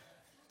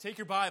Take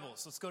your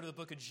Bibles. Let's go to the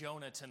book of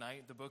Jonah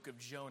tonight, the book of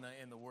Jonah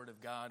in the Word of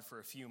God for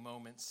a few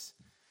moments.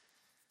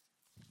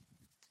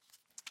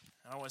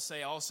 I want to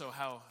say also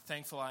how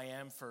thankful I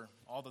am for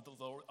all that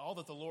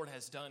the Lord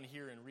has done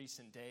here in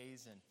recent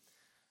days. And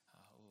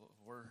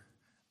we're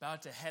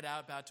about to head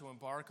out, about to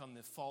embark on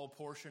the fall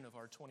portion of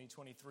our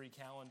 2023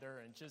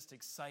 calendar, and just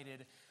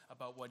excited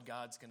about what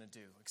God's going to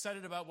do.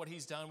 Excited about what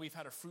He's done. We've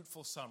had a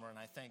fruitful summer, and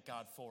I thank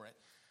God for it.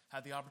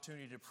 Had the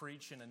opportunity to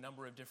preach in a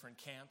number of different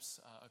camps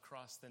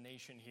across the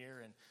nation here,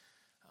 and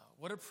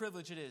what a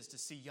privilege it is to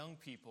see young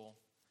people,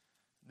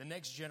 the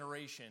next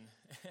generation,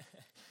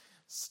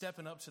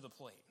 stepping up to the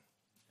plate.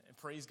 And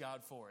praise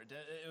God for it.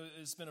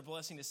 It's been a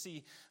blessing to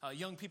see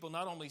young people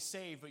not only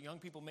saved, but young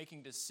people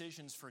making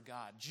decisions for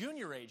God.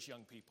 Junior age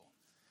young people.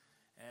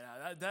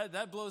 And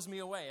that blows me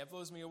away. It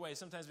blows me away.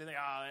 Sometimes we think,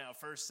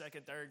 first,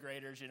 second, third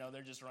graders,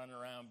 they're just running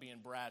around being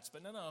brats.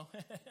 But no.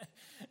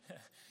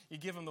 You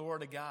give them the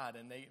Word of God,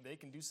 and they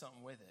can do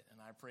something with it. And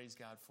I praise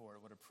God for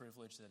it. What a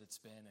privilege that it's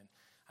been. And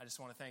I just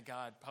want to thank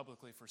God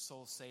publicly for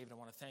souls saved. I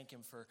want to thank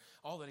Him for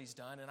all that He's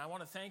done. And I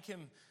want to thank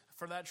Him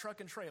for that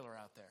truck and trailer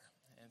out there.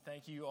 And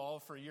thank you all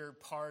for your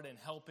part in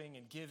helping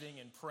and giving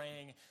and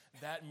praying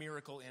that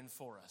miracle in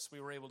for us. We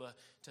were able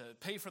to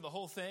pay for the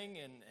whole thing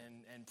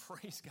and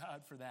praise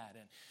God for that.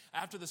 And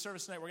after the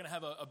service tonight, we're going to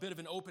have a bit of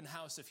an open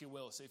house, if you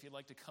will. So if you'd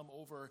like to come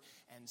over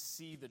and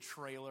see the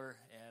trailer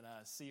and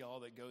see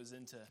all that goes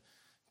into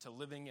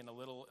living in a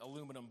little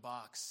aluminum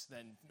box,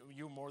 then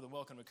you're more than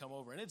welcome to come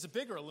over. And it's a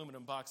bigger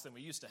aluminum box than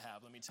we used to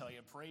have, let me tell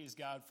you. Praise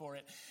God for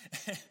it.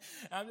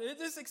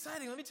 It's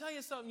exciting. Let me tell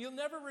you something. You'll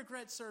never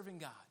regret serving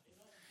God.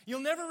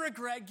 You'll never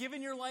regret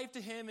giving your life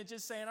to Him and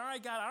just saying, all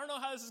right, God, I don't know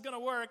how this is going to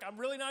work. I'm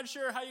really not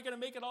sure how you're going to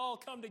make it all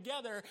come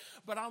together,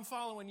 but I'm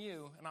following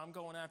you, and I'm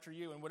going after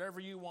you. And whatever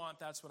you want,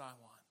 that's what I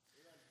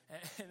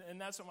want. And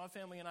that's what my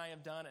family and I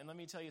have done. And let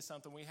me tell you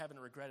something, we haven't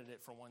regretted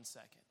it for 1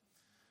 second.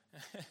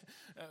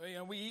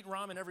 We eat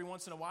ramen every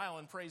once in a while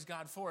and praise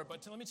God for it.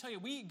 But let me tell you,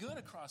 we eat good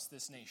across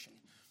this nation.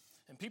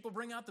 And people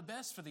bring out the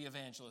best for the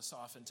evangelists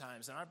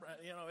oftentimes, and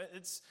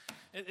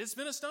it's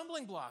been a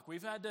stumbling block.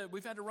 We've had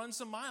to run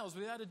some miles.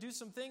 We've had to do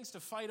some things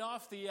to fight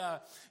off the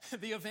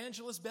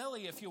evangelist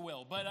belly, if you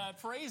will. But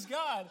praise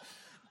God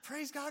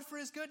for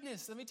His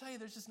goodness. Let me tell you,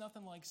 there's just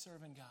nothing like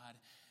serving God.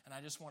 And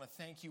I just want to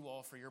thank you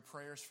all for your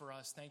prayers for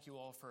us. Thank you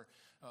all for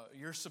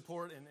your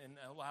support in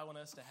allowing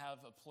us to have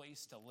a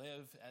place to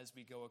live as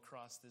we go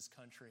across this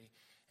country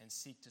and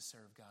seek to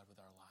serve God with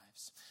our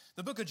lives.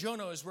 The book of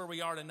Jonah is where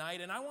we are tonight,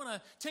 and I want to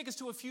take us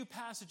to a few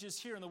passages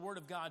here in the Word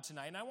of God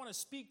tonight, and I want to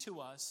speak to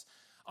us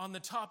on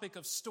the topic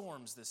of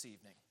storms this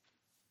evening.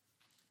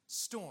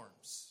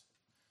 Storms.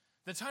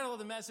 The title of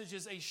the message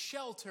is A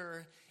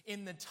Shelter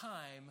in the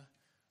Time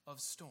of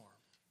Storm.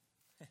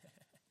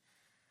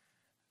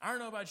 I don't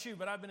know about you,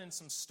 but I've been in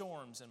some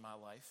storms in my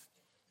life.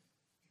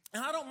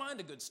 And I don't mind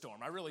a good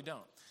storm. I really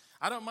don't.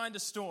 I don't mind a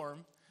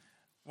storm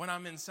when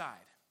I'm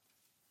inside,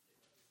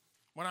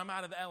 when I'm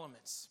out of the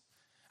elements.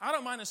 I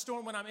don't mind a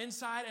storm when I'm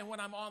inside and when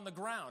I'm on the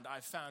ground.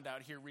 I've found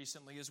out here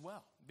recently as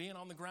well. Being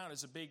on the ground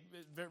is a big,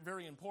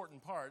 very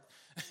important part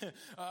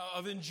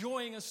of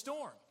enjoying a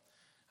storm.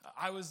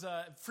 I was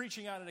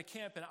preaching out at a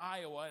camp in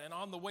Iowa, and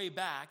on the way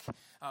back,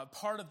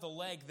 part of the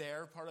leg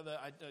there,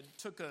 I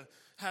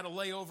had a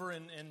layover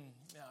in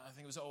I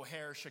think it was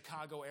O'Hare,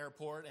 Chicago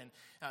Airport, and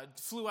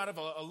flew out of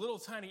a little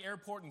tiny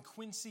airport in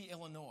Quincy,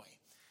 Illinois,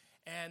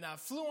 and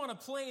flew on a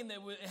plane that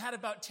had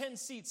about 10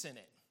 seats in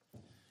it.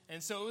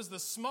 And so it was the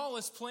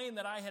smallest plane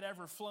that I had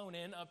ever flown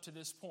in up to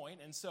this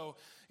point. And so,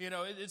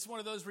 it's one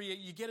of those where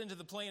you get into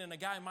the plane, and a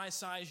guy my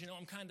size,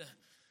 I'm kind of,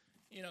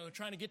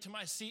 trying to get to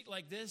my seat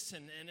like this,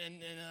 and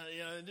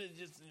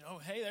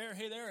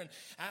hey there, and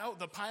out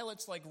the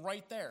pilot's like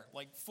right there,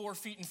 like 4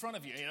 feet in front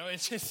of you.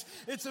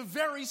 It's a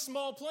very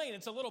small plane.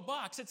 It's a little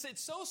box. It's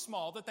so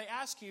small that they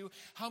ask you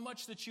how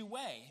much that you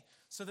weigh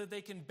so that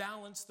they can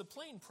balance the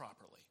plane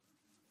properly.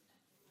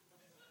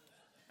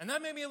 And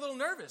that made me a little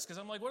nervous because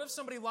I'm like, what if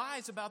somebody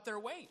lies about their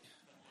weight?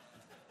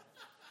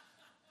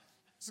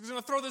 It's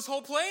going to throw this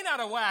whole plane out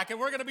of whack, and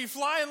we're going to be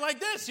flying like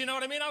this. You know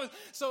what I mean?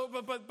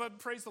 But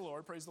praise the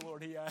Lord.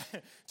 He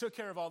took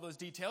care of all those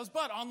details.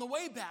 But on the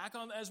way back,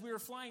 as we were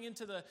flying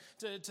into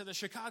the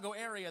Chicago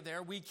area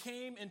there, we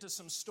came into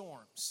some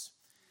storms.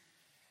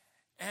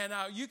 And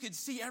you could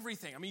see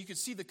everything. I mean, you could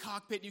see the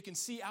cockpit. You can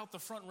see out the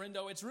front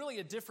window. It's really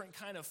a different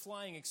kind of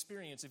flying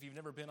experience if you've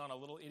never been on a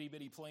little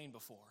itty-bitty plane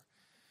before.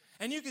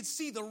 And you could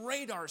see the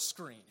radar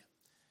screen.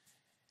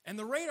 And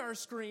the radar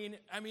screen,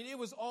 it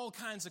was all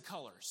kinds of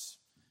colors.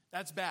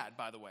 That's bad,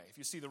 by the way. If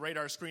you see the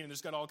radar screen and there's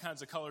got all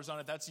kinds of colors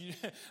on it, that's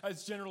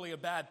generally a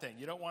bad thing.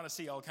 You don't want to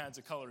see all kinds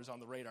of colors on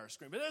the radar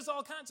screen. But there's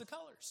all kinds of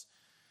colors.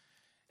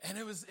 And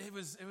it was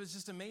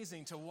just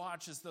amazing to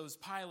watch as those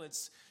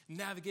pilots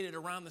navigated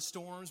around the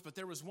storms. But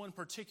there was one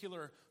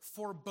particular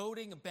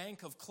foreboding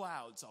bank of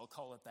clouds, I'll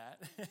call it that,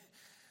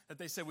 that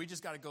they said, we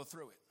just got to go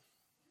through it.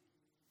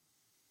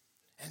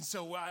 And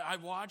so I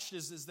watched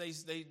as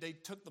they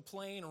took the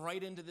plane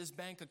right into this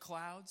bank of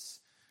clouds,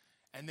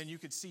 and then you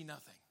could see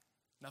nothing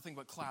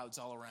but clouds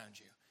all around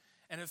you.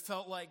 And it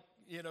felt like,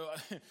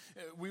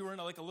 we were in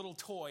like a little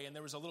toy, and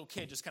there was a little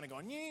kid just kind of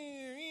going,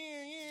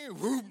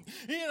 whoop.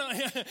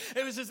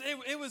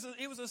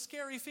 It was a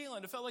scary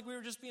feeling. It felt like we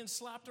were just being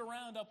slapped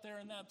around up there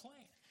in that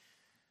plane.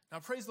 Now,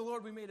 praise the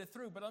Lord, we made it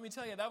through. But let me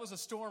tell you, that was a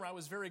storm I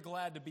was very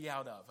glad to be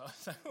out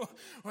of.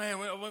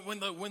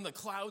 When the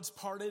clouds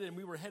parted and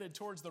we were headed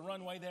towards the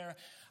runway there,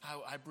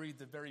 I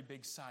breathed a very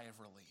big sigh of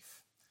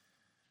relief.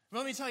 But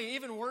let me tell you,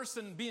 even worse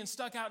than being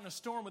stuck out in a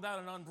storm without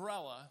an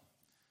umbrella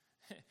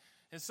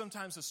is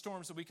sometimes the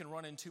storms that we can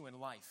run into in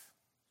life.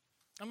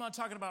 I'm not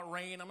talking about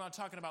rain. I'm not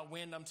talking about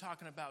wind. I'm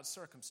talking about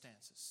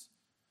circumstances.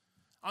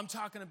 I'm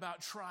talking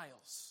about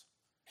trials.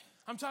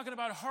 I'm talking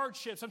about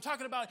hardships. I'm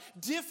talking about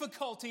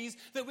difficulties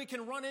that we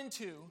can run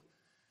into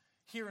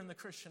here in the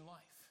Christian life.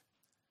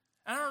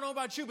 And I don't know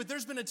about you, but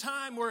there's been a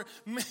time where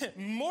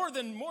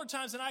more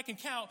times than I can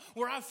count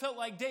where I felt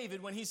like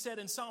David when he said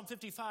in Psalm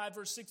 55,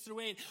 verse 6 through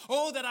 8,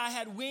 "Oh, that I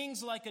had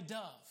wings like a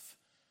dove,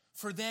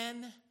 for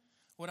then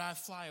would I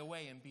fly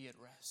away and be at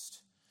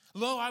rest.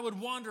 Lo, I would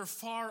wander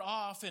far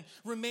off and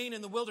remain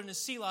in the wilderness,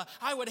 Selah.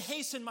 I would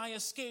hasten my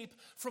escape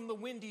from the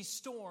windy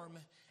storm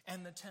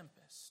and the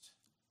tempest."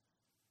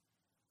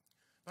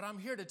 But I'm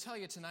here to tell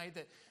you tonight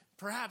that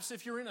perhaps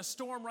if you're in a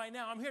storm right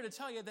now, I'm here to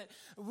tell you that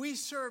we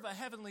serve a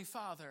heavenly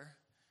Father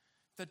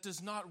that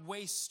does not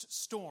waste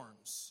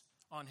storms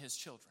on his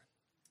children.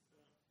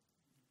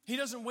 He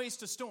doesn't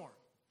waste a storm.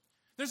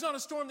 There's not a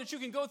storm that you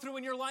can go through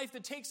in your life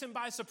that takes him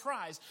by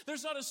surprise.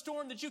 There's not a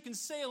storm that you can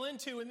sail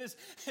into in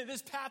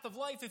this path of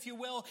life, if you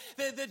will,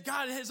 that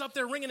God is up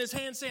there wringing his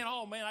hand saying,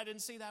 "Oh man, I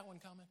didn't see that one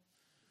coming.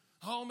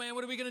 Oh man,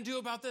 what are we going to do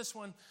about this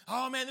one?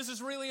 Oh man, this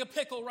is really a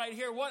pickle right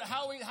here.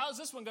 How's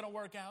this one going to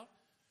work out?"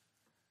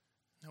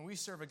 And we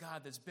serve a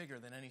God that's bigger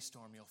than any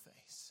storm you'll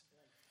face.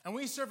 And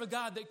we serve a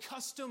God that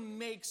custom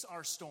makes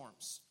our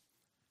storms.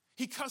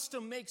 He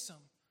custom makes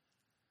them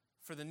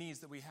for the needs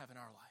that we have in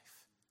our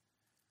life.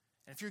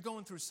 And if you're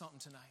going through something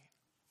tonight,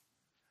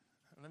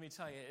 let me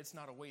tell you, it's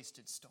not a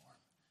wasted storm.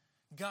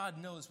 God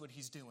knows what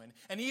he's doing.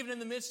 And even in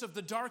the midst of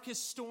the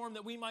darkest storm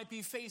that we might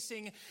be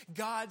facing,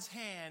 God's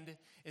hand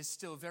is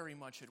still very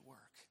much at work.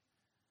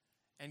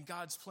 And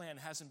God's plan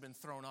hasn't been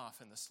thrown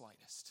off in the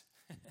slightest.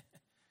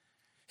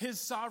 His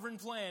sovereign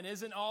plan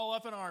isn't all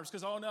up in arms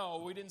because, oh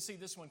no, we didn't see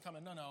this one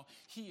coming. No,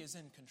 he is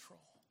in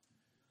control.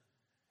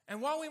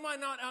 And while we might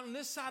not on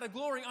this side of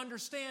glory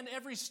understand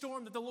every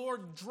storm that the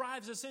Lord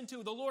drives us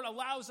into, the Lord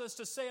allows us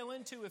to sail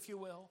into, if you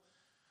will,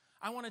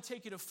 I want to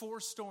take you to 4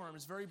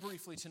 storms very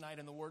briefly tonight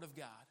in the Word of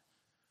God.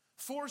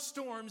 4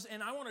 storms,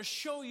 and I want to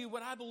show you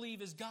what I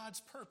believe is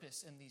God's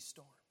purpose in these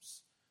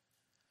storms.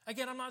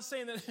 Again, I'm not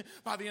saying that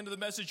by the end of the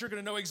message you're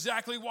going to know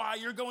exactly why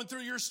you're going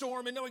through your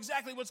storm and know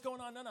exactly what's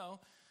going on. No.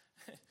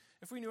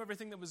 If we knew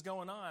everything that was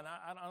going on,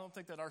 I don't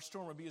think that our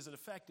storm would be as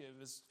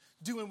effective as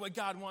doing what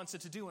God wants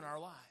it to do in our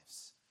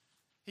lives.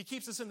 He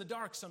keeps us in the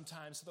dark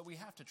sometimes so that we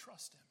have to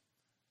trust him.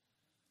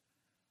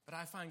 But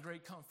I find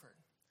great comfort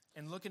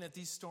in looking at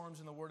these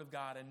storms in the Word of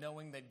God and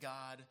knowing that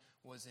God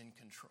was in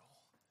control.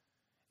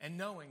 And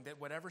knowing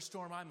that whatever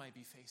storm I might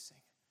be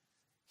facing,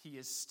 he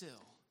is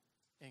still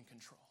in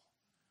control.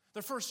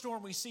 The first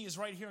storm we see is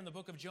right here in the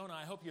book of Jonah.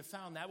 I hope you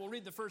found that. We'll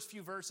read the first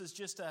few verses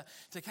just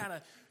to kind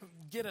of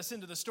get us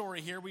into the story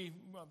here.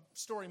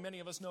 Story many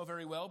of us know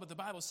very well, but the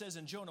Bible says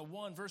in Jonah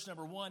 1, verse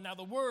number 1, "Now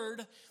the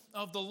word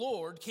of the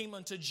Lord came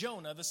unto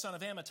Jonah, the son of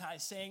Amittai,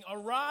 saying,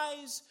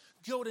 Arise,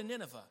 go to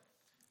Nineveh,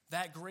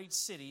 that great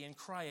city, and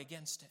cry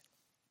against it.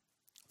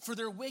 For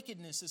their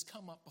wickedness has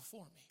come up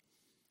before me.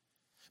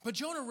 But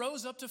Jonah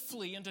rose up to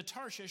flee into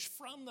Tarshish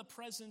from the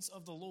presence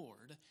of the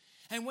Lord,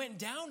 and went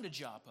down to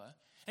Joppa,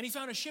 and he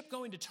found a ship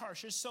going to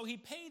Tarshish, so he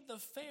paid the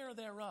fare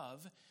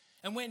thereof,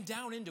 and went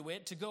down into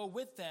it to go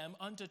with them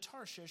unto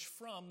Tarshish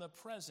from the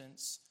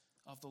presence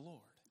of the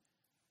Lord.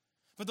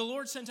 But the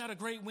Lord sent out a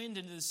great wind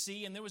into the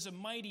sea, and there was a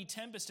mighty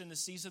tempest in the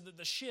sea, so that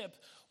the ship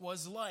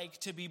was like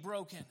to be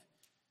broken.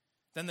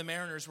 Then the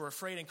mariners were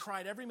afraid and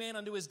cried every man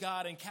unto his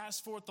God, and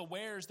cast forth the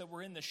wares that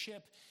were in the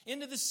ship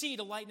into the sea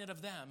to lighten it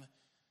of them.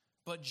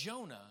 But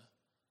Jonah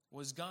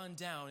was gone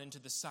down into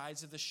the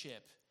sides of the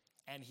ship,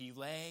 and he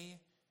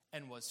lay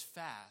and was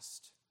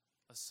fast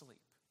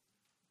asleep."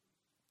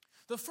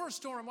 The first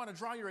storm I want to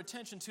draw your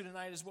attention to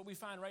tonight is what we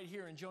find right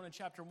here in Jonah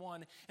chapter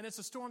 1, and it's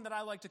a storm that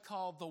I like to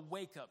call the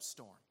wake-up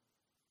storm.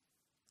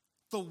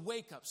 The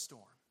wake-up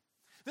storm.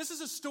 This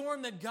is a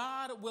storm that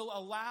God will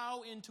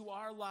allow into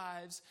our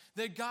lives,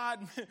 that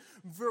God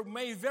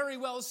may very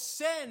well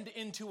send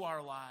into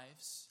our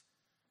lives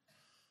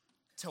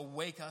to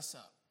wake us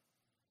up,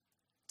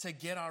 to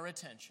get our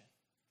attention,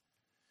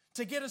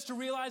 to get us to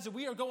realize that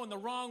we are going the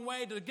wrong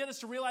way, to get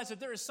us to realize that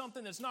there is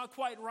something that's not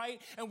quite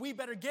right, and we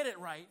better get it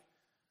right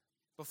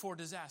before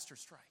disaster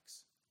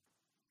strikes.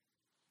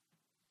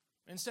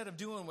 Instead of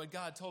doing what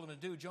God told him to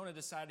do, Jonah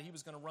decided he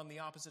was going to run the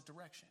opposite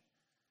direction.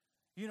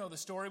 You know the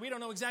story. We don't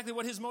know exactly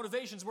what his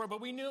motivations were,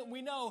 but we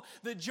know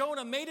that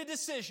Jonah made a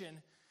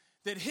decision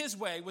that his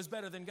way was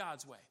better than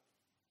God's way.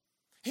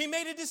 He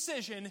made a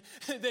decision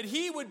that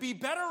he would be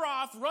better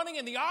off running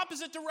in the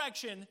opposite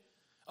direction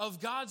of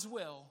God's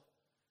will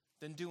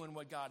than doing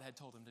what God had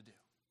told him to do.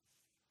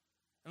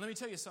 And let me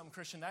tell you something,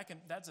 Christian,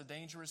 that's a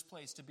dangerous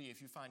place to be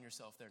if you find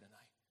yourself there tonight.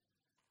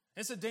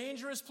 It's a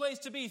dangerous place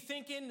to be,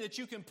 thinking that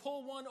you can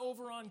pull one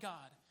over on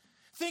God,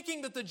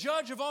 thinking that the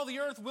judge of all the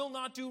earth will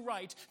not do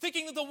right,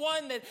 thinking that the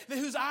one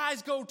whose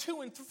eyes go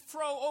to and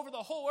fro over the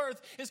whole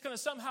earth is going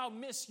to somehow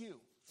miss you.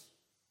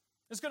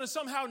 It's going to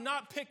somehow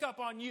not pick up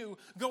on you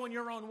going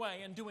your own way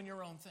and doing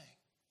your own thing.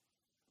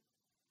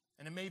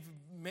 And it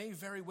may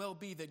very well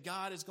be that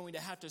God is going to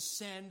have to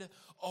send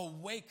a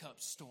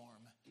wake-up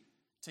storm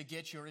to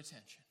get your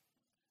attention,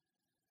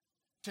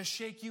 to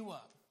shake you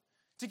up,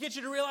 to get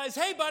you to realize,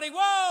 hey, buddy,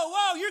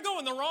 whoa, you're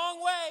going the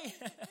wrong way.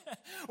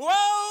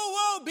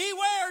 Whoa,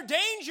 beware,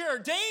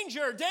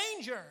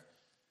 danger.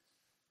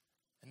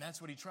 And that's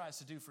what he tries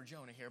to do for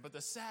Jonah here. But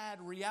the sad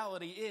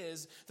reality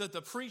is that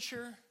the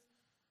preacher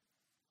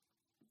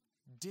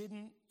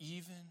didn't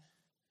even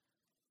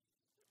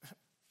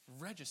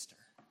register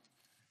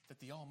that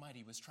the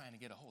Almighty was trying to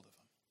get a hold of him.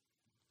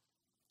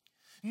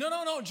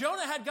 No.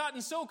 Jonah had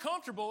gotten so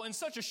comfortable in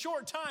such a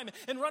short time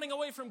in running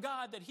away from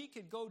God that he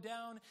could go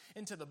down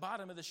into the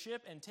bottom of the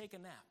ship and take a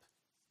nap.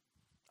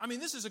 I mean,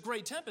 this is a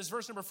great tempest.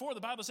 Verse number 4,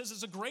 the Bible says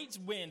it's a great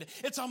wind.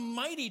 It's a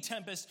mighty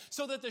tempest,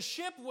 so that the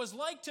ship was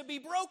like to be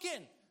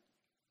broken.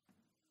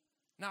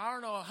 Now, I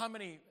don't know how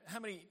many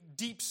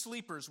deep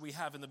sleepers we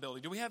have in the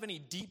building. Do we have any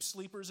deep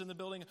sleepers in the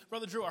building?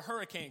 Brother Drew, a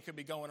hurricane could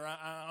be going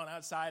on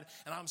outside,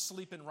 and I'm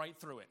sleeping right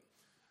through it.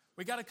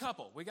 We got a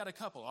couple,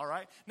 all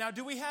right? Now,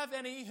 do we have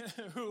any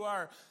who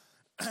are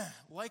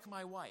like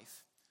my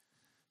wife,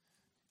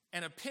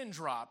 and a pin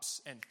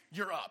drops, and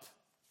you're up?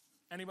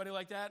 Anybody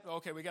like that?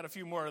 Okay, we got a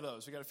few more of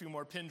those. We got a few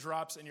more pin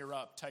drops, and you're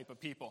up type of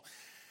people.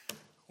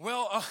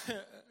 Well,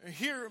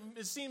 here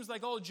it seems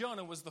like old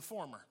Jonah was the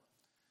former.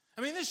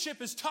 I mean, this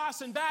ship is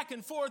tossing back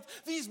and forth.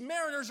 These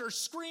mariners are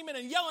screaming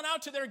and yelling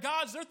out to their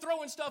gods. They're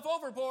throwing stuff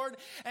overboard.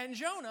 And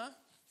Jonah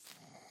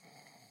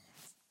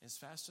is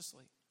fast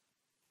asleep.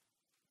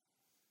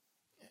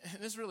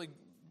 And this really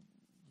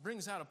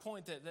brings out a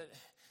point that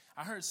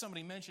I heard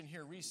somebody mention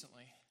here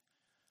recently.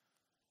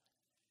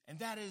 And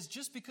that is,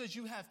 just because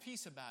you have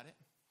peace about it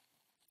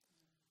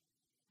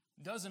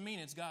doesn't mean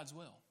it's God's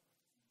will.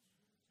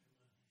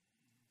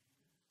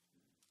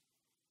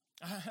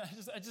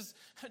 I just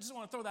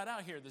want to throw that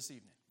out here this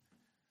evening.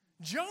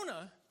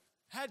 Jonah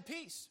had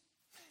peace.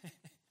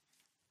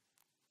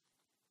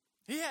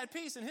 He had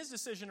peace in his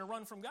decision to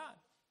run from God.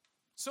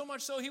 So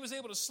much so he was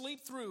able to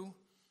sleep through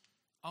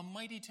a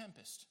mighty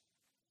tempest.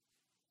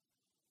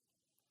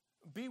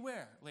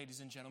 Beware,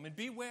 ladies and gentlemen.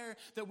 Beware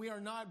that we are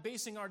not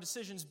basing our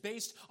decisions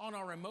based on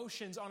our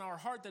emotions, on our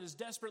heart that is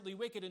desperately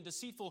wicked and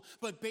deceitful,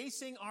 but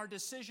basing our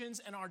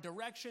decisions and our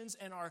directions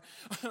and our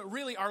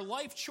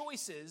life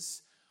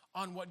choices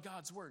on what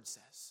God's word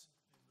says.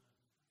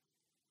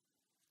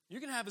 You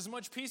can have as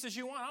much peace as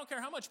you want. I don't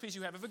care how much peace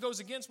you have. If it goes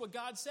against what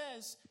God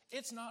says,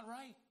 it's not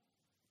right.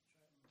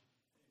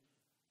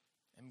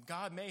 And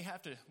God may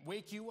have to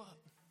wake you up.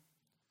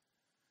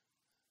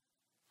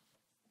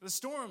 The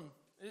storm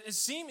is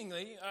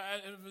seemingly,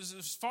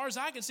 as far as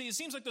I can see, it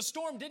seems like the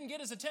storm didn't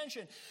get his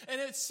attention.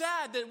 And it's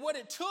sad that what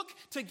it took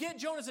to get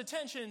Jonah's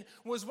attention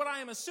was what I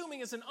am assuming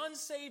is an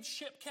unsaved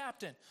ship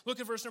captain. Look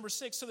at verse number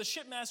 6. So the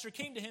shipmaster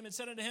came to him and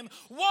said unto him,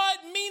 What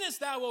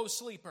meanest thou, O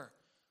sleeper?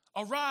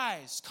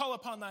 Arise, call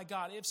upon thy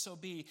God, if so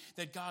be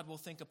that God will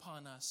think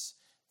upon us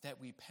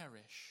that we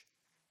perish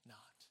not.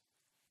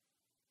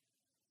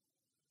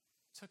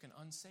 It took an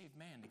unsaved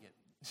man to get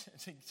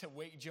to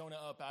wake Jonah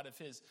up out of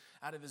his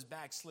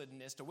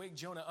backsliddenness, to wake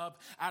Jonah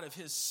up out of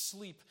his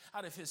sleep,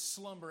 out of his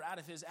slumber, out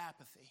of his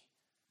apathy.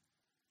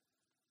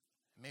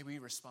 May we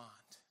respond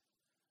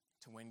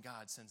to when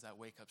God sends that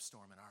wake-up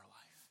storm in our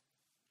life.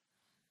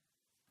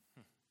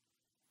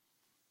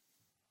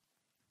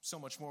 So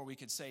much more we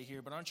could say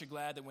here, but aren't you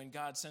glad that when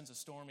God sends a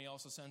storm, he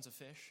also sends a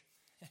fish?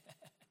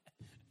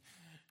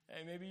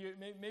 Hey,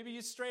 maybe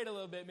you strayed a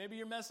little bit. Maybe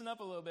you're messing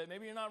up a little bit.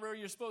 Maybe you're not where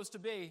you're supposed to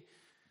be.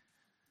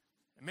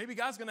 And maybe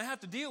God's going to have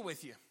to deal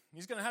with you.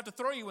 He's going to have to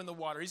throw you in the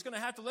water. He's going to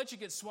have to let you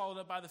get swallowed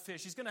up by the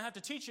fish. He's going to have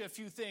to teach you a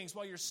few things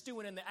while you're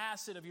stewing in the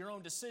acid of your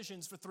own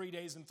decisions for 3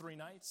 days and 3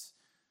 nights.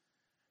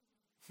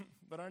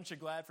 But aren't you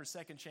glad for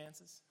second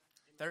chances,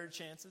 third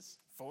chances,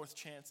 fourth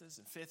chances,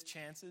 and fifth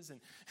chances,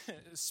 and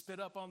spit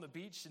up on the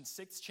beach and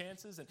sixth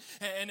chances?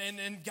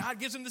 And God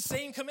gives him the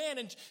same command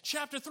in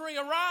chapter 3,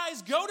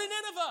 arise, go to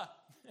Nineveh.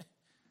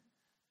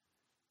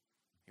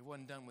 He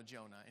wasn't done with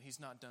Jonah, and he's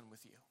not done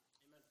with you.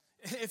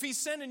 If he's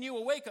sending you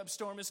a wake-up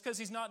storm, it's because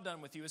he's not done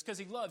with you. It's because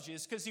he loves you.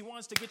 It's because he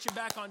wants to get you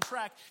back on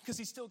track, because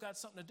he's still got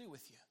something to do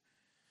with you.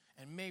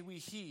 And may we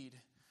heed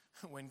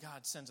when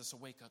God sends us a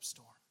wake-up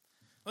storm.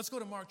 Let's go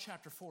to Mark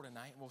chapter 4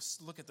 tonight. We'll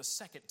look at the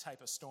second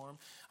type of storm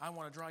I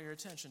want to draw your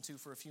attention to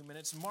for a few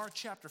minutes. Mark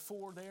chapter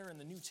 4 there in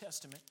the New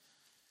Testament.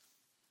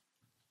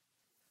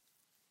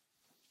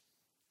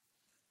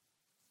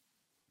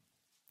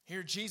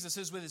 Here Jesus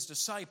is with his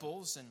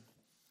disciples, and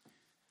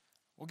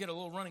we'll get a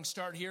little running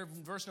start here.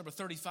 Verse number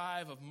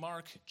 35 of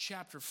Mark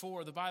chapter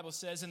 4, the Bible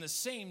says, In the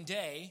same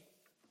day,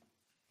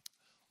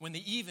 when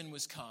the even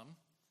was come,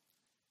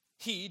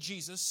 he,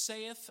 Jesus,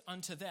 saith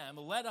unto them,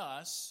 Let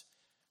us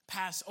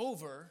pass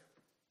over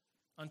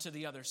unto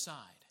the other side.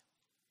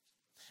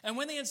 And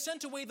when they had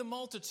sent away the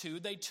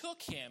multitude, they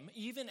took him,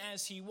 even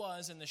as he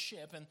was, in the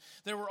ship, and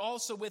there were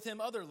also with him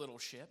other little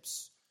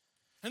ships.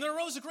 And there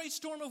arose a great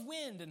storm of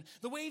wind, and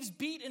the waves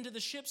beat into the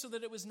ship so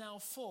that it was now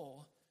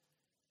full.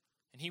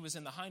 And he was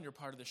in the hinder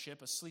part of the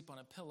ship, asleep on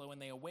a pillow,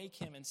 and they awake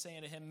him and say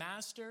unto him,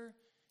 Master,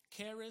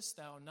 carest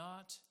thou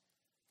not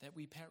that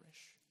we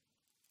perish?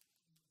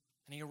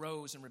 And he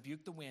arose and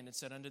rebuked the wind and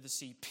said unto the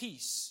sea,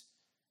 Peace,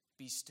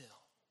 be still.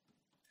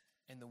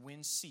 And the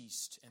wind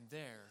ceased, and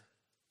there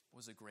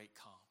was a great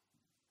calm.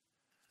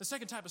 The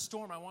second type of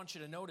storm I want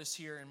you to notice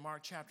here in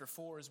Mark chapter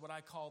 4 is what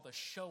I call the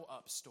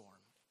show-up storm.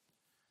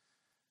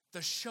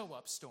 The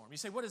show-up storm. You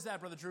say, what is that,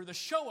 Brother Drew? The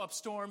show-up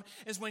storm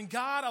is when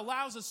God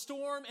allows a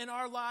storm in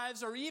our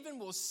lives, or even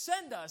will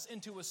send us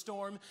into a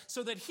storm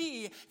so that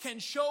he can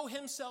show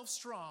himself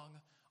strong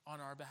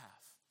on our behalf.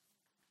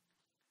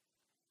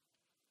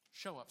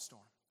 Show-up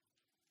storm.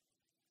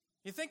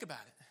 You think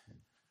about it.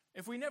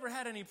 If we never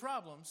had any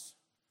problems,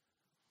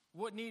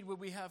 what need would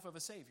we have of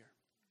a Savior?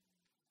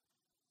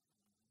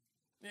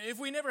 If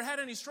we never had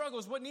any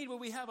struggles, what need would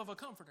we have of a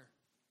comforter?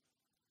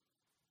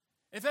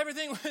 If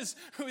everything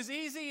was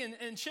easy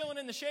and chilling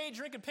in the shade,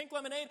 drinking pink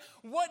lemonade,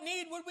 what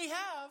need would we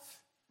have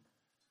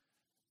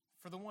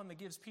for the one that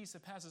gives peace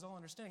that passes all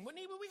understanding? What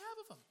need would we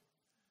have of him?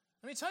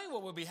 Let me tell you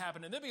what would be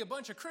happening. There'd be a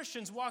bunch of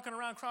Christians walking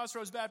around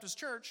Crossroads Baptist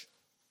Church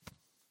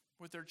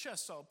with their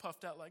chests all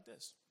puffed out like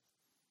this.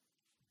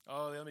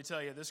 Oh, let me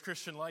tell you, this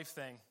Christian life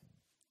thing,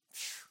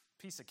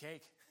 piece of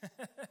cake.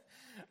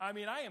 I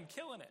mean, I am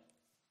killing it.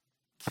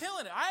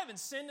 Killing it. I haven't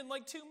sinned in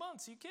like 2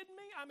 months. Are you kidding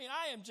me? I mean,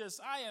 I am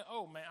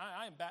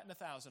batting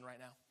 1,000 right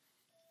now.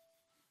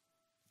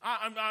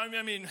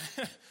 I mean,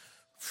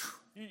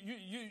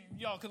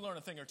 y'all can learn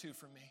a thing or two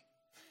from me.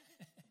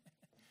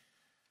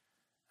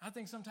 I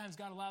think sometimes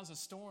God allows a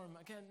storm,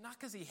 again, not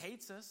because he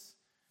hates us,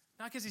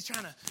 not because he's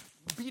trying to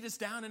beat us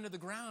down into the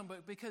ground,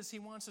 but because he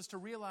wants us to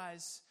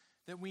realize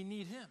that we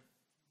need him.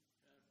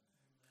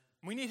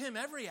 We need him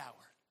every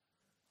hour,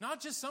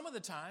 not just some of the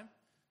time.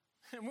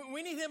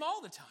 We need him all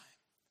the time.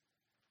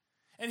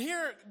 And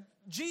here,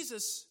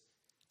 Jesus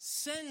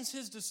sends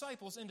his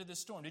disciples into this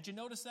storm. Did you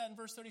notice that in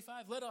verse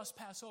 35? Let us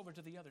pass over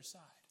to the other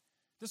side.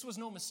 This was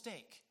no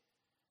mistake.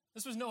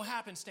 This was no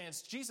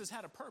happenstance. Jesus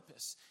had a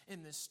purpose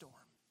in this storm.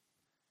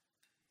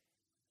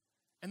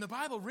 And the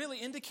Bible really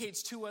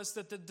indicates to us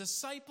that the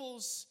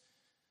disciples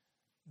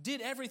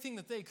did everything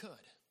that they could.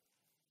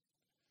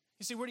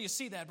 You see, where do you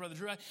see that, Brother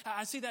Drew?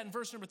 I see that in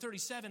verse number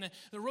 37.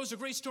 There rose a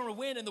great storm of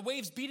wind, and the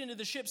waves beat into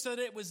the ship so that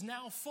it was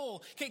now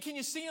full. Can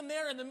you see them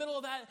there in the middle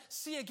of that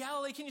Sea of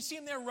Galilee? Can you see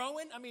them there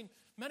rowing? I mean,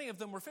 many of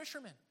them were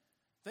fishermen.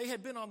 They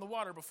had been on the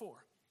water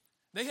before.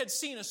 They had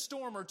seen a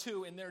storm or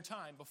two in their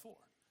time before.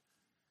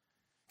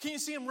 Can you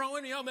see them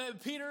rowing? You know,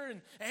 Peter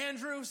and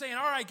Andrew saying,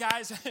 all right,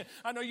 guys,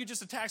 I know you're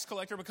just a tax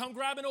collector, but come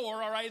grab an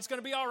oar, all right? It's going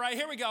to be all right.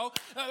 Here we go.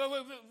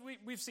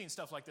 We've seen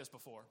stuff like this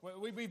before.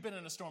 We've been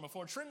in a storm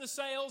before. Trim the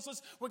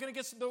sails. We're going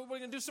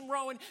to do some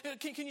rowing.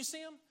 Can you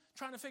see them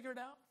trying to figure it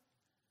out?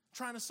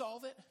 Trying to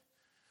solve it?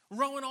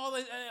 Rowing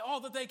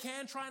all that they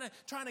can, trying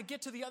to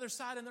get to the other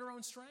side in their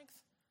own strength?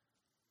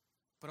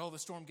 But the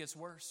storm gets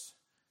worse.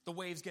 The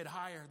waves get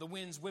higher. The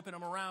wind's whipping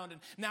them around.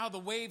 And now the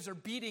waves are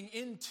beating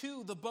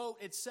into the boat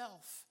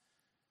itself.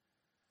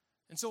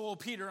 And so old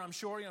Peter, I'm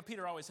sure,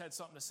 Peter always had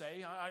something to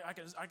say.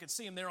 I could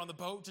see him there on the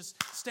boat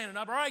just standing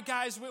up. All right,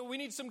 guys, we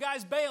need some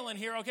guys bailing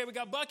here. Okay, we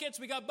got buckets.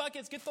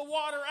 Get the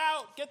water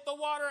out. Get the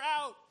water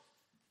out.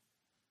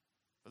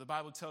 But the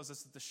Bible tells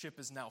us that the ship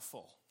is now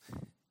full.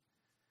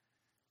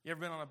 You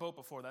ever been on a boat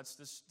before? That's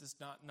just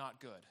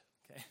not good.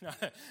 Okay,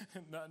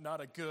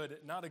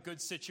 not a good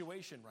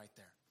situation right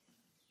there.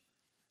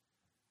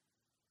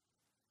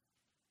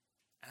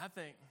 And I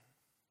think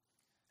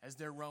as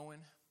they're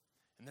rowing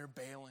and they're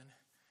bailing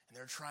and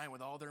they're trying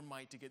with all their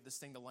might to get this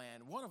thing to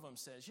land, one of them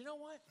says, you know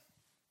what?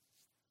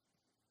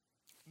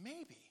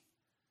 Maybe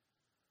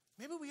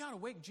we ought to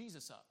wake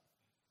Jesus up.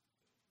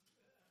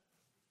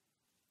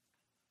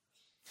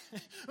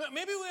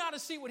 Maybe we ought to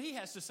see what he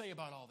has to say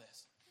about all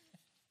this.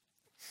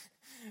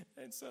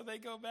 And so they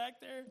go back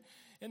there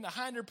in the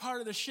hinder part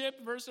of the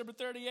ship, verse number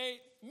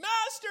 38.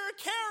 Master,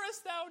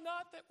 carest thou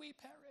not that we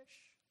perish?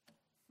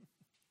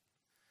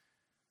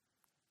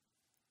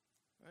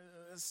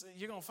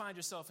 You're going to find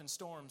yourself in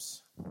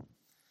storms.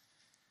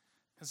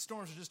 And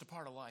storms are just a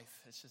part of life.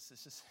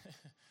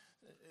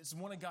 It's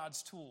one of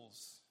God's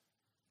tools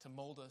to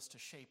mold us, to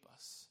shape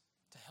us,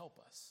 to help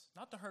us.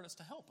 Not to hurt us,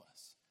 to help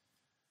us.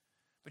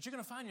 But you're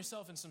going to find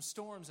yourself in some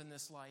storms in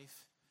this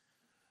life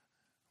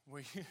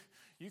where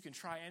you can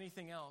try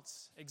anything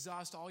else,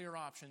 exhaust all your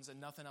options, and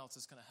nothing else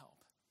is going to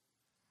help.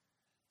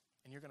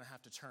 And you're going to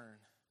have to turn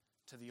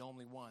to the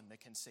only one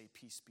that can say,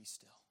 peace be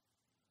still.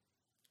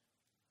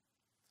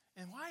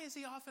 And why is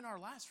he often our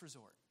last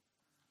resort?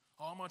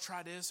 Oh, I'm going to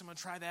try this. I'm going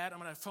to try that. I'm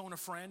going to phone a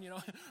friend.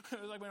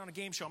 Like we're on a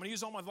game show. I'm going to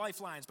use all my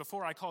lifelines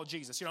before I call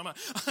Jesus. I'm going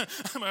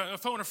to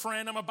phone a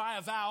friend. I'm going to buy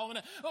a vow.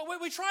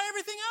 We try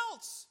everything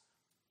else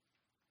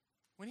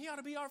when he ought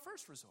to be our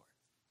first resort.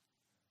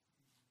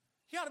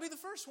 He ought to be the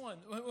first one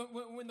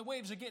when the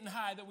waves are getting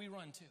high that we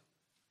run to.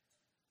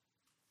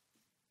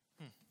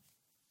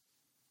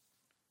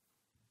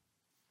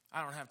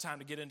 I don't have time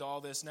to get into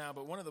all this now,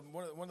 but one of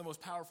the most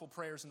powerful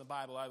prayers in the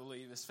Bible, I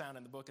believe, is found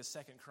in the book of 2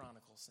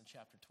 Chronicles in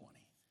chapter 20.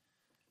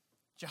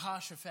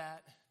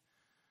 Jehoshaphat,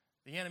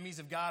 the enemies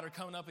of God are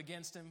coming up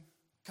against him,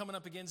 coming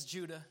up against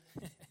Judah.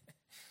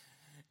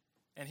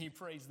 And he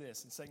prays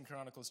this in 2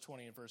 Chronicles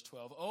 20 and verse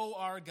 12. O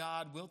our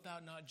God, wilt thou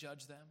not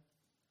judge them?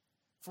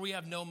 For we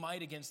have no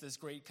might against this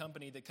great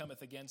company that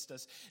cometh against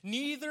us.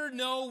 Neither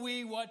know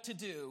we what to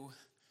do,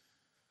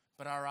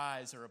 but our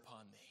eyes are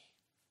upon thee.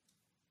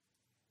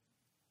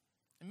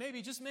 And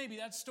maybe, just maybe,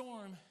 that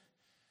storm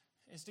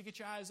is to get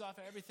your eyes off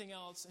of everything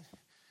else and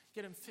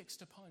get them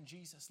fixed upon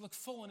Jesus. Look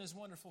full in his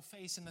wonderful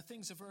face, and the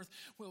things of earth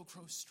will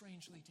grow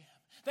strangely dim.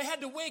 They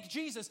had to wake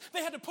Jesus.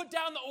 They had to put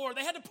down the oar.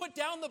 They had to put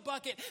down the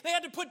bucket. They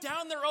had to put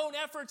down their own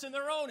efforts and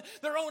their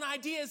own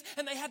ideas,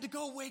 and they had to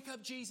go wake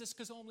up Jesus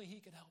because only he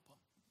could help them.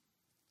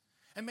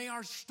 And may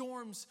our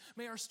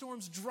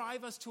storms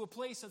drive us to a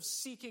place of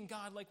seeking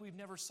God like we've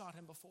never sought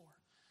him before.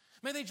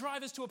 May they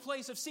drive us to a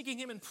place of seeking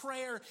him in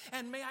prayer,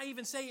 and may I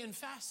even say in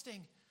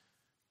fasting.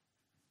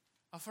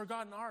 A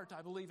forgotten art,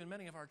 I believe, in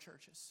many of our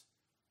churches.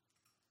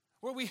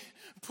 Where we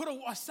put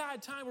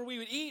aside time where we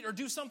would eat or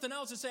do something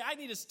else and say, I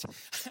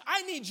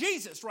need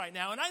Jesus right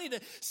now, and I need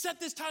to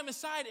set this time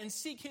aside and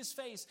seek his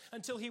face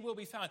until he will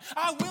be found.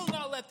 I will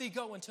not let thee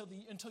go until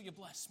you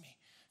bless me.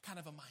 Kind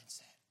of a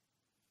mindset.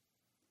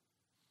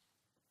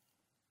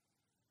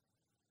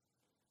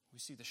 We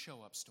see the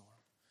show up storm.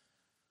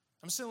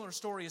 A similar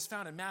story is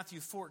found in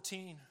Matthew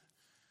 14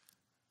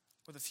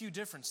 with a few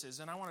differences,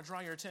 and I want to draw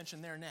your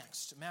attention there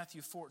next.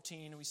 Matthew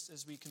 14,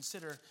 as we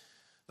consider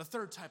the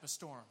third type of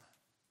storm.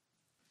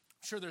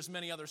 I'm sure there's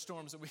many other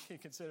storms that we can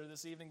consider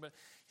this evening, but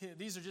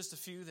these are just a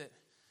few that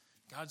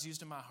God's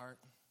used in my heart.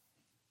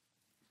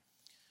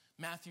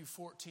 Matthew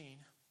 14.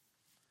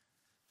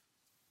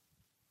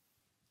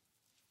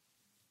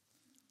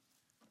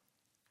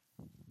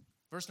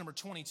 Verse number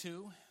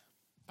 22,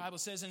 the Bible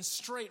says, and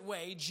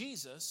straightway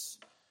Jesus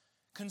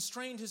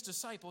constrained his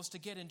disciples to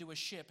get into a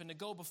ship and to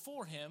go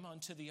before him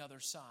unto the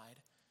other side,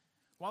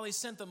 while he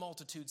sent the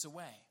multitudes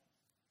away.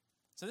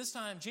 So this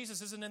time,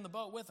 Jesus isn't in the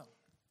boat with them.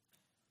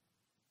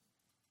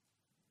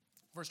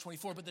 Verse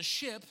 24, but the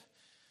ship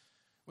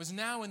was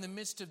now in the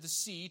midst of the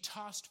sea,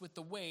 tossed with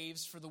the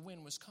waves, for the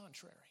wind was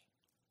contrary.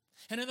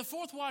 And in the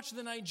fourth watch of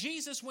the night,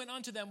 Jesus went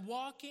unto them,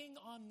 walking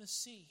on the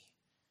sea.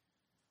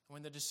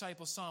 When the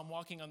disciples saw him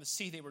walking on the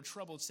sea, they were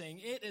troubled, saying,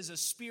 it is a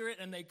spirit,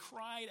 and they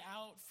cried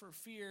out for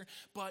fear.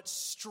 But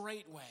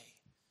straightway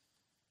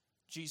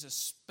Jesus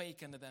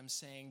spake unto them,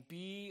 saying,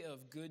 be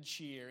of good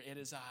cheer, it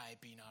is I,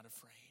 be not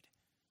afraid.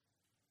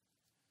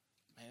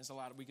 Man, there's a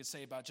lot we could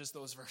say about just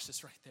those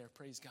verses right there.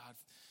 Praise God.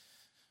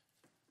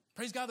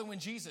 Praise God that when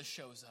Jesus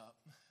shows up,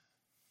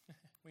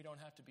 we don't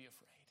have to be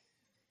afraid.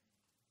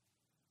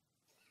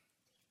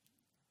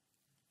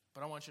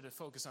 But I want you to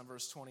focus on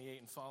verse 28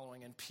 and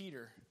following. And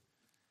Peter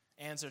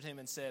answered him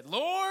and said,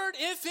 Lord,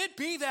 if it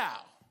be thou,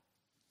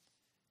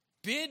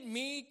 bid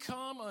me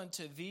come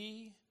unto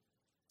thee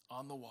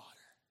on the water.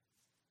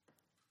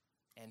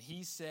 And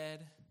he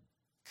said,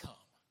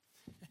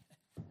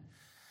 come.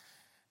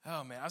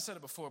 Oh man, I've said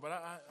it before, but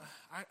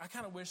I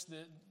kind of wish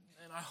that,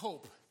 and I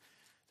hope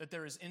that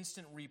there is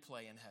instant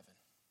replay in heaven.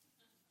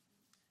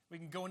 We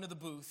can go into the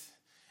booth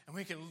and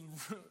we can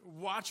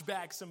watch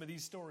back some of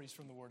these stories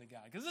from the Word of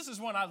God, because this is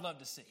one I'd love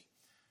to see.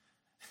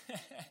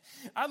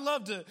 I'd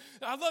love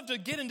to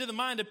get into the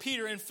mind of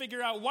Peter and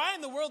figure out, why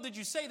in the world did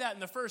you say that in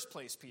the first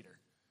place, Peter?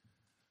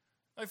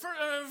 Like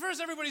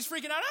first everybody's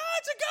freaking out, oh,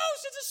 it's a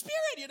ghost, it's a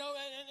spirit,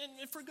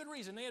 and for good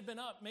reason. They had been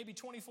up maybe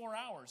 24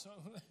 hours.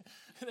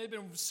 They'd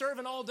been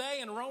serving all day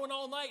and rowing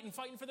all night and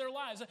fighting for their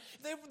lives.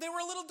 They were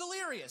a little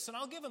delirious, and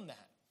I'll give them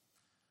that.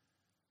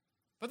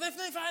 But then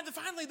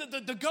finally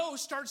the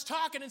ghost starts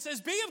talking and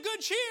says, be of good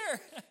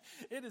cheer.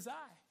 It is I.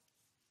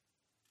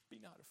 Be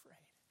not afraid.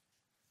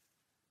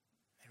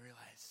 They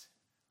realize,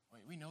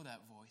 wait, we know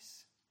that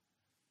voice.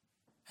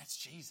 That's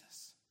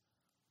Jesus.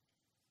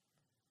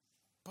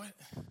 But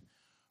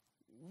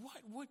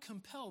what would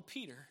compel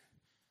Peter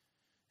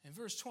in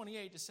verse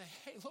 28 to say,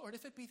 hey, Lord,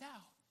 if it be thou,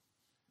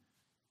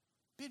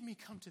 bid me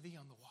come to thee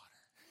on the water?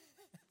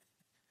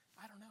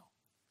 I don't know.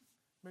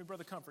 Maybe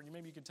Brother Comfort,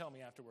 maybe you can tell me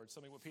afterwards,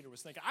 tell me what Peter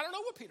was thinking. I don't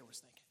know what Peter was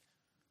thinking.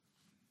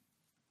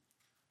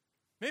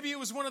 Maybe it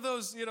was one of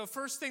those,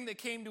 first thing that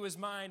came to his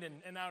mind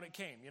and out it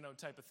came,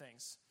 type of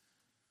things.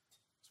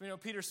 So,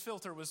 Peter's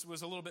filter was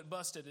a little bit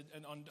busted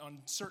on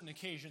certain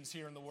occasions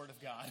here in the Word of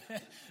God.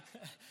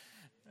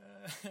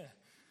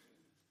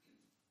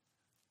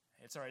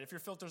 It's all right. If your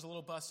filter's a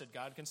little busted,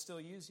 God can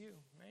still use you.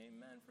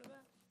 Amen for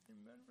that.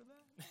 Amen for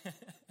that.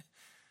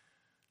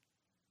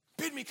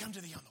 Bid me come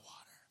to thee on the water.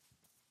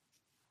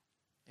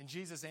 And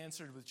Jesus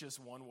answered with just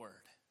one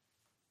word.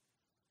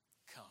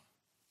 Come.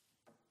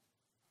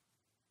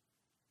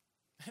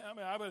 I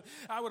mean,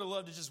 I would have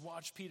loved to just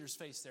watch Peter's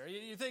face there.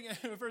 You think,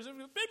 first,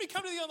 bid me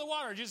come to thee on the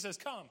water. Jesus says,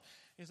 come.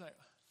 He's like,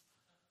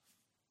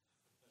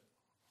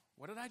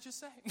 what did I just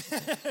say?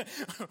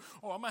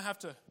 Oh, I'm going to have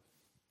to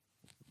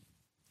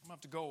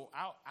go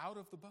out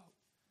of the boat.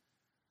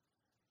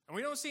 And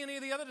we don't see any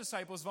of the other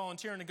disciples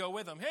volunteering to go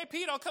with him. Hey,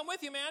 Pete, I'll come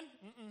with you, man.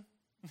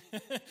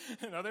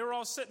 No, they were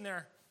all sitting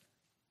there.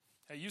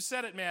 Hey, you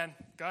said it, man.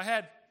 Go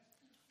ahead.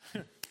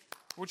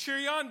 We'll cheer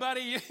you on,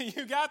 buddy.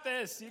 You got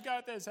this. You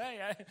got this. Hey,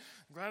 I'm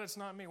glad it's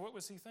not me. What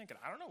was he thinking?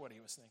 I don't know what he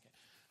was thinking.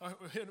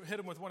 Hit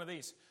him with one of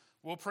these.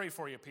 We'll pray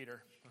for you,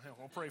 Peter.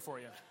 We'll pray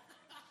for you.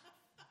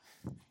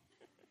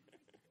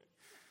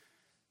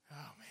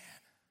 Oh,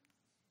 man.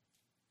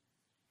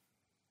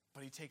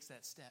 But he takes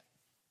that step,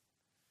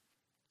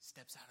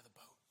 steps out of the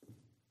boat,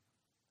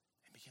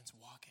 and begins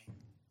walking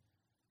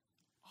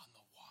on the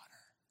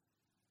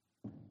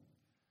water.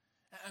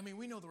 I mean,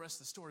 we know the rest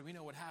of the story. We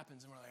know what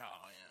happens, and we're like,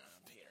 oh,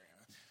 yeah, Peter.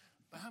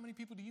 But how many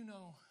people do you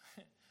know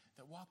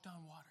that walked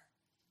on water?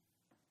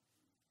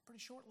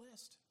 Pretty short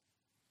list.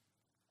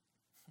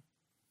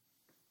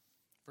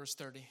 Verse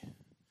 30. But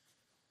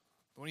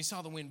when he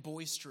saw the wind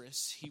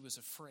boisterous, he was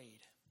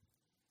afraid.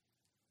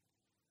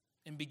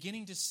 And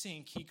beginning to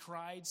sink, he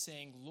cried,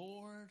 saying,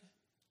 Lord,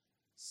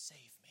 save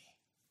me.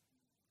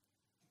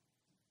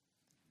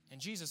 And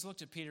Jesus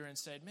looked at Peter and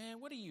said, man,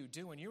 what are you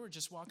doing? You were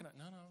just walking up.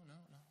 No.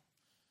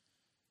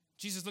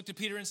 Jesus looked at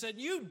Peter and said,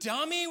 you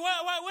dummy,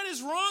 what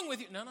is wrong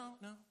with you? No.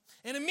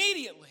 And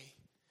immediately,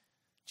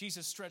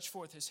 Jesus stretched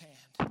forth his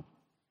hand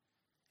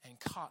and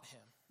caught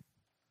him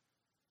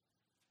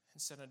and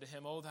said unto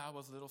him, O thou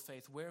of little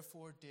faith,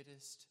 wherefore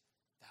didst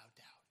thou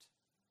doubt?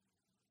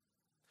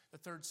 The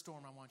third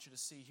storm I want you to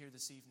see here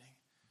this evening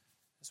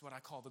is what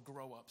I call the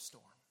grow-up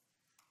storm.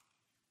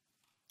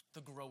 The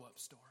grow-up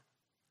storm.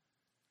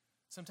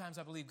 Sometimes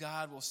I believe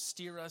God will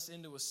steer us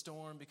into a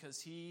storm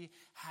because he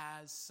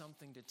has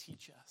something to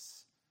teach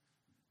us.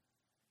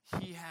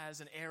 He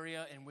has an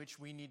area in which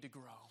we need to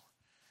grow.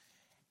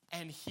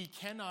 And he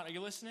cannot, are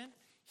you listening?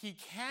 He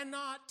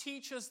cannot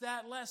teach us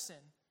that lesson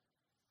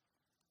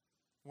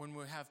when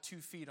we have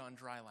 2 feet on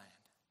dry land.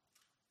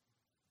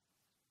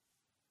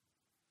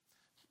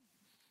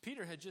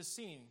 Peter had just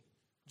seen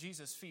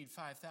Jesus feed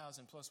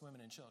 5,000 plus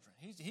women and children.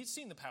 He'd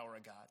seen the power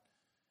of God.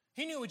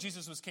 He knew what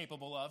Jesus was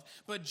capable of.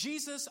 But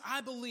Jesus,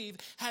 I believe,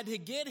 had to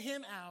get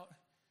him out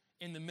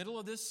in the middle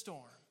of this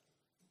storm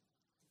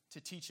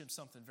to teach him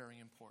something very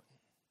important.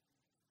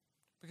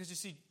 Because you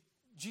see,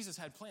 Jesus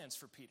had plans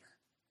for Peter.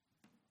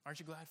 Aren't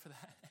you glad for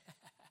that?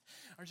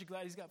 Aren't you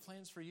glad he's got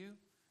plans for you?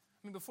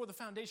 I mean, before the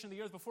foundation of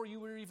the earth, before you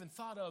were even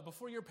thought of,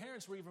 before your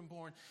parents were even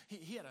born,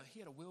 he had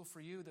a will for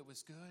you that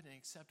was good and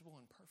acceptable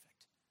and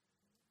perfect.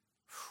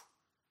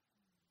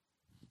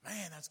 Whew.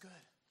 Man, that's good.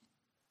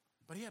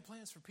 But he had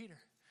plans for Peter.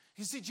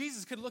 You see,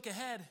 Jesus could look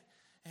ahead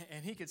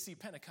and he could see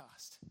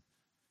Pentecost.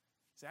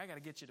 Say, I got to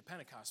get you to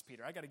Pentecost,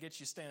 Peter. I got to get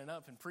you standing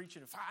up and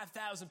preaching.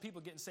 5,000 people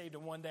getting saved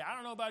in one day. I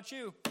don't know about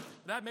you, but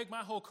that'd make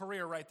my whole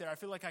career right there. I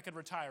feel like I could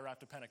retire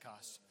after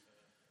Pentecost.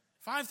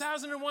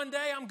 5,000 in one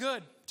day, I'm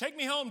good. Take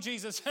me home,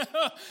 Jesus.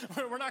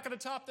 We're not going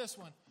to top this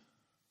one.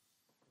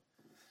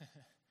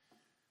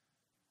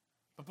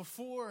 But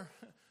before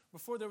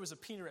there was a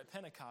Peter at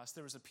Pentecost,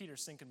 there was a Peter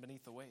sinking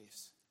beneath the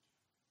waves.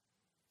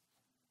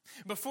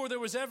 Before there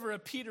was ever a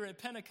Peter at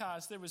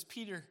Pentecost, there was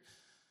Peter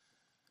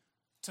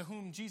to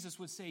whom Jesus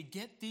would say,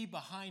 get thee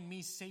behind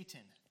me,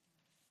 Satan.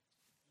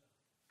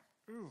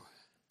 Ooh.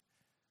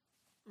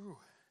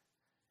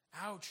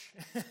 Ouch.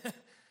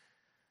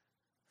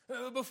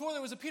 Before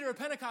there was a Peter at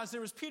Pentecost, there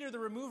was Peter the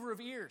remover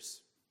of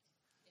ears.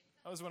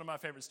 That was one of my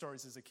favorite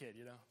stories as a kid,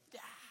 you know.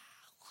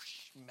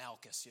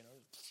 Malchus, you know.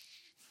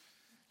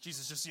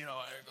 Jesus just, goes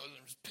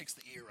and just picks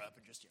the ear up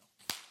and just,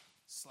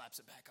 slaps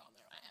it back on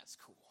there. That's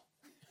cool.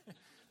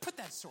 Put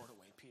that sword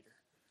away, Peter.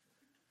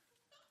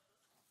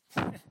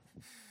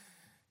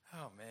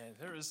 Oh, man.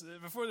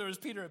 Before there was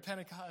Peter at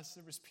Pentecost,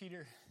 there was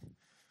Peter,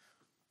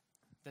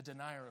 the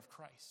denier of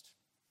Christ.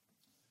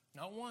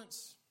 Not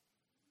once,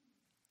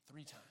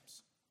 3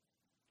 times.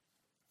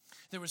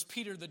 There was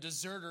Peter, the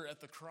deserter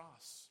at the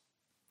cross.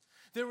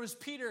 There was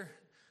Peter,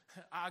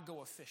 I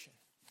go a-fishing,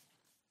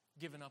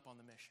 giving up on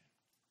the mission.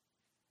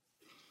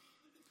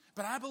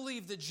 But I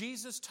believe that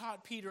Jesus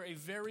taught Peter a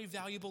very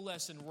valuable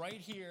lesson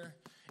right here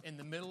in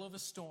the middle of a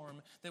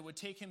storm that would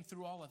take him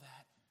through all of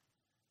that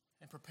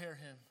and prepare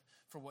him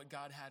for what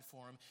God had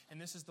for him. And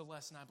this is the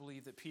lesson I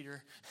believe that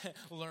Peter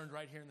learned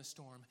right here in the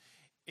storm.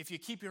 If you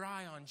keep your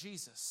eye on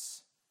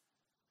Jesus,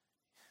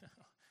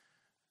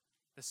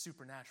 the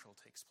supernatural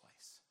takes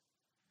place.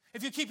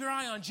 If you keep your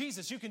eye on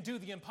Jesus, you can do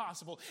the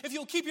impossible. If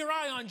you'll keep your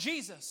eye on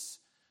Jesus,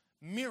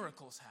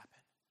 miracles happen.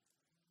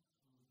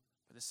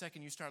 But the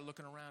second you start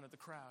looking around at the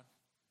crowd,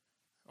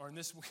 or in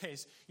this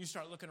case, you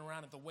start looking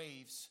around at the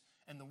waves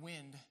and the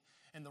wind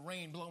and the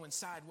rain blowing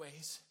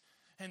sideways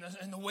and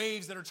the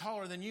waves that are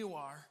taller than you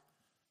are,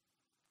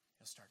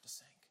 you'll start to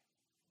sink.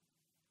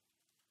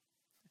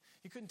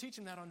 He couldn't teach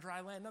him that on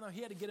dry land. No,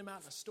 he had to get him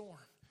out in a storm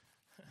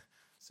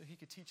so he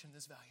could teach him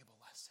this valuable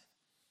lesson.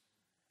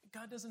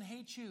 God doesn't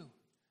hate you.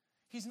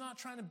 He's not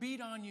trying to beat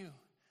on you.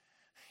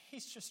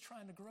 He's just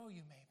trying to grow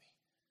you, maybe.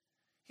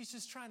 He's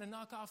just trying to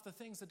knock off the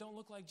things that don't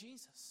look like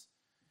Jesus.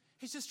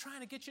 He's just trying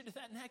to get you to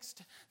that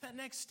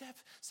next step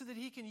so that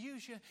he can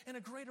use you in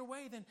a greater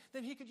way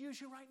than he could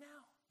use you right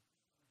now.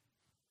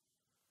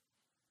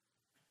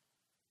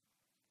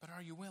 But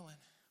are you willing?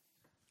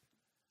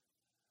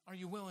 Are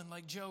you willing,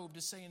 like Job,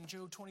 to say in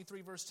Job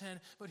 23, verse 10,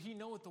 but he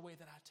knoweth the way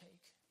that I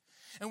take.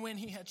 And when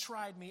he had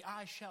tried me,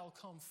 I shall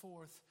come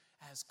forth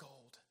as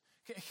gold.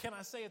 Can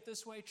I say it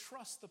this way?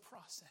 Trust the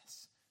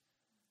process.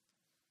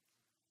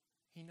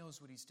 He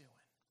knows what he's doing.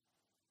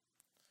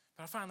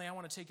 But finally, I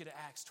want to take you to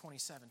Acts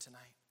 27 tonight.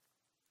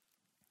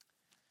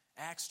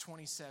 Acts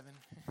 27.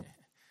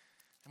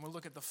 And we'll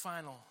look at the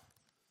final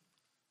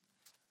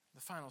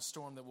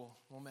storm that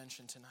we'll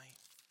mention tonight.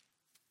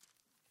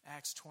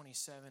 Acts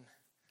 27.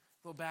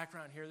 A little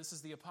background here. This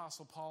is the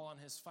Apostle Paul on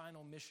his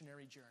final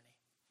missionary journey,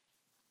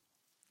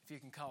 if you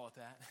can call it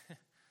that.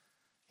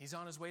 He's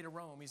on his way to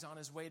Rome. He's on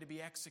his way to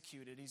be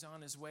executed. He's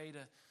on his way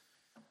to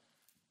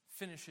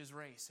finish his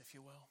race, if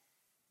you will.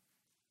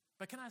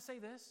 But can I say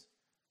this?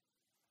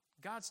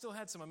 God still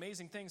had some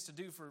amazing things to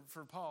do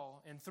for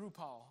Paul and through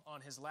Paul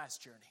on his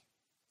last journey.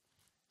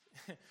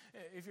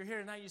 If you're here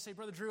tonight, you say,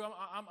 Brother Drew,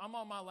 I'm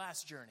on my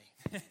last journey.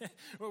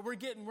 we're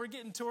getting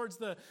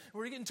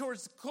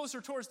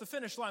closer towards the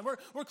finish line.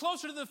 We're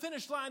closer to the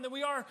finish line than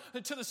we are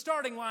to the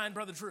starting line,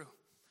 Brother Drew.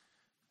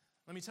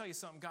 Let me tell you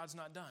something. God's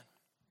not done.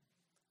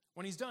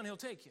 When he's done, he'll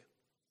take you.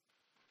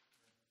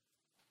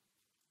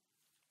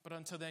 But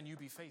until then, you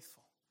be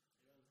faithful.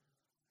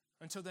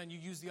 Until then, you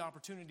use the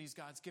opportunities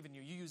God's given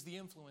you. You use the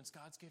influence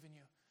God's given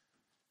you.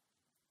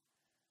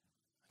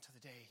 Until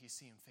the day you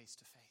see him face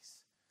to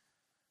face.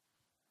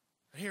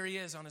 But here he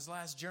is on his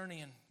last journey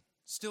and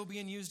still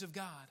being used of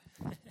God.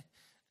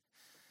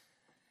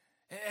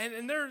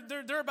 and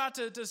they're about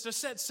to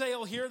set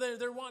sail here.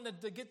 They're wanting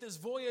to get this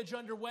voyage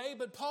underway.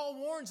 But Paul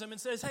warns them and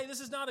says, hey, this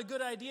is not a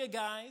good idea,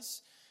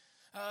 guys.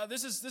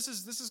 This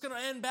is going to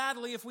end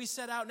badly if we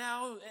set out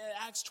now.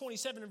 Acts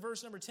 27 and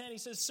verse number 10, he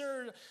says,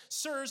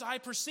 Sirs, I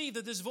perceive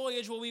that this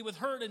voyage will be with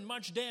hurt and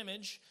much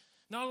damage,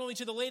 not only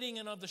to the lading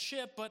and of the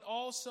ship, but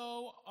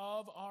also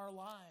of our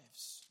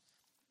lives.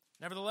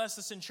 Nevertheless,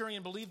 the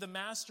centurion believed the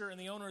master and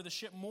the owner of the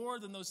ship more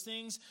than those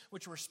things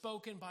which were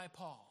spoken by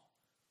Paul.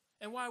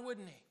 And why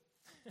wouldn't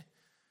he?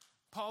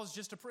 Paul's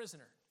just a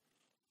prisoner.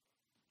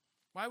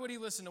 Why would he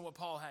listen to what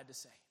Paul had to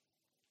say?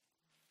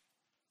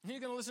 He's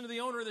going to listen to the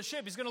owner of the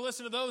ship. He's going to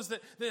listen to those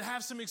that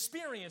have some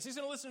experience. He's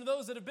going to listen to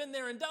those that have been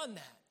there and done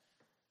that.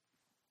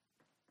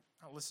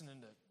 Not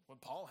listening to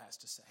what Paul has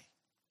to say.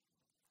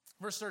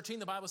 Verse 13,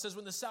 the Bible says,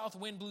 when the south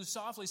wind blew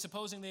softly,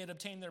 supposing they had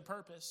obtained their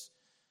purpose,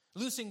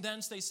 loosing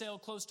thence, they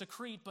sailed close to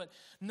Crete, but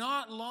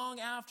not long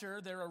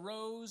after there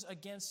arose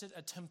against it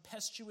a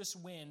tempestuous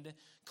wind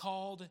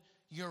called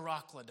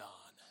Euroclydon.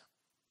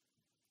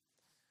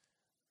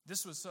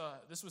 This was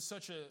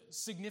such a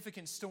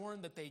significant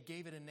storm that they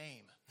gave it a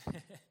name.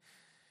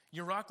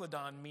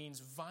 Euroclydon means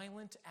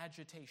violent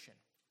agitation.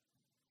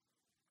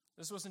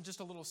 This wasn't just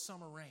a little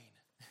summer rain.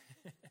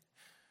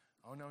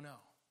 Oh, no.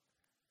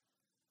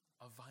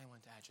 A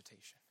violent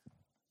agitation.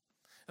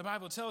 The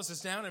Bible tells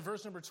us down in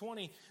verse number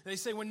 20, they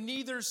say, when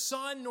neither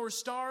sun nor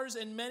stars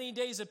in many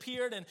days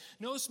appeared, and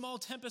no small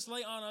tempest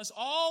lay on us,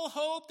 all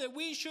hope that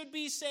we should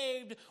be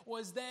saved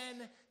was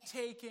then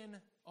taken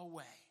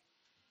away.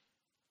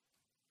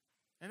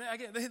 And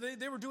again,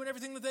 they were doing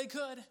everything that they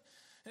could.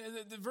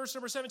 Verse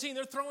number 17,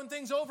 they're throwing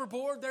things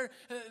overboard. They're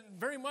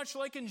very much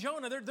like in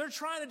Jonah. They're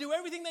trying to do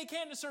everything they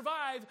can to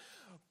survive,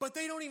 but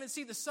they don't even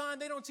see the sun.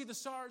 They don't see the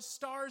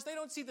stars. They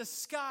don't see the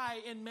sky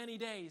in many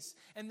days.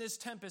 And this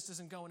tempest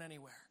isn't going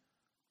anywhere.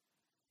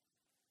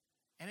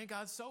 And it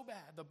got so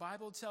bad, the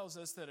Bible tells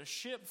us that a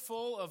ship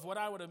full of what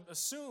I would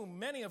assume,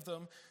 many of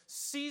them,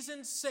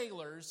 seasoned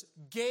sailors,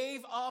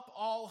 gave up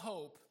all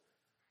hope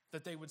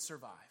that they would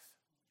survive.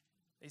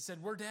 They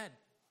said, we're dead.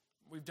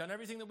 We've done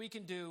everything that we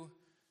can do.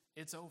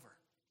 It's over.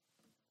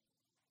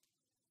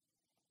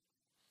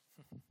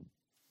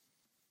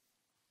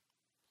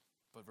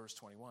 But verse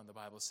 21, the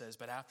Bible says,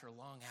 but after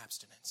long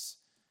abstinence,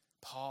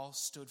 Paul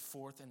stood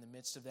forth in the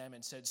midst of them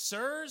and said,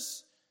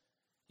 Sirs,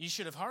 ye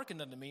should have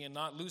hearkened unto me and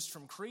not loosed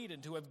from Crete,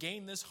 and to have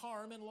gained this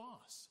harm and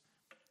loss.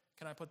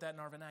 Can I put that in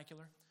our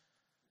vernacular?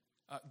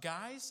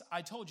 Guys,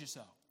 I told you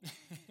so.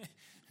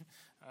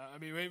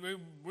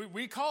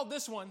 We called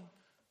this one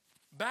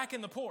back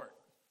in the port.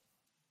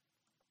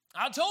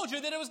 I told you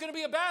that it was going to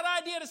be a bad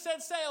idea to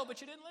set sail, but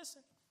you didn't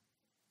listen.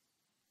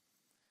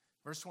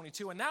 Verse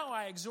 22, and now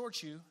I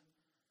exhort you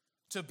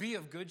to be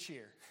of good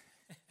cheer.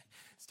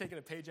 It's taking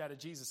a page out of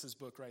Jesus'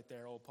 book right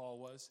there, old Paul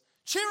was.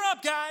 Cheer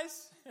up,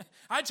 guys.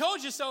 I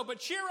told you so, but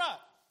cheer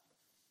up.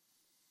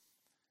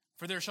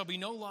 For there shall be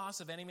no loss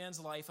of any man's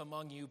life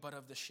among you, but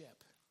of the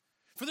ship.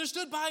 For there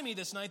stood by me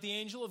this night the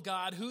angel of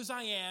God, whose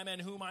I am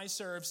and whom I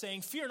serve,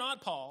 saying, Fear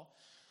not, Paul.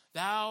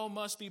 Thou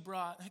must be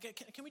brought.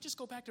 Can we just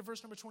go back to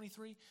verse number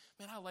 23?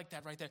 Man, I like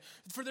that right there.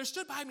 For there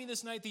stood by me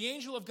this night the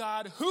angel of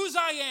God, whose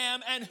I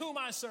am and whom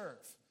I serve.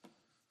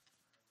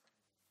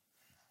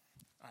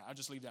 All right, I'll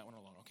just leave that one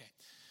alone, okay.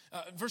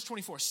 Verse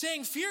 24,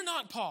 saying, Fear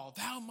not, Paul,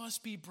 thou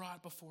must be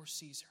brought before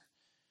Caesar.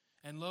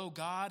 And lo,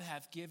 God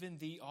hath given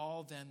thee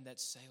all them that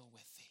sail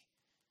with thee.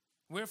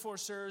 Wherefore,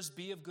 sirs,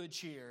 be of good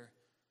cheer,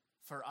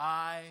 for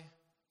I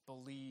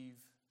believe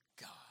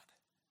God,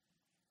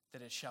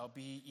 that it shall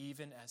be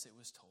even as it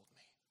was told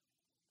me.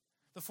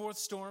 The fourth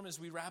storm, as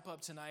we wrap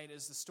up tonight,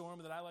 is the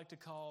storm that I like to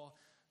call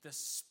the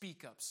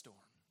speak-up storm.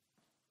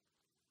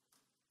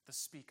 The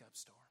speak-up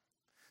storm.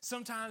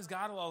 Sometimes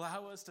God will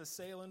allow us to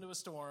sail into a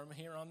storm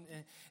here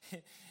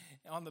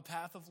on the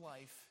path of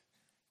life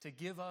to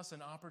give us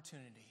an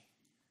opportunity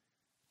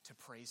to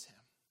praise Him,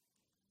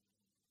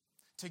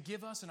 to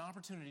give us an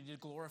opportunity to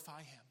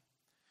glorify Him,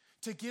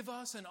 to give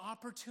us an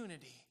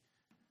opportunity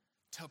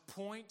to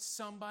point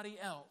somebody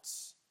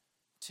else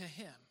to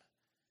Him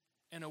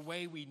in a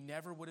way we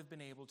never would have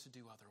been able to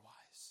do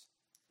otherwise.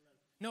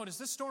 Notice,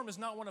 this storm is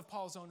not one of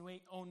Paul's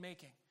own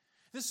making.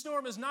 This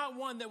storm is not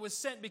one that was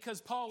sent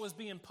because Paul was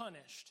being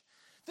punished.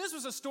 This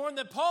was a storm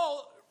that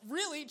Paul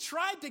really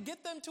tried to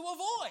get them to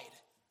avoid.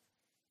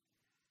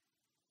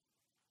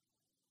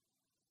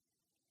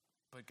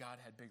 But God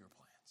had bigger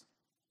plans.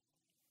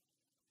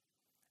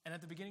 And at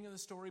the beginning of the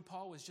story,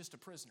 Paul was just a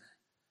prisoner.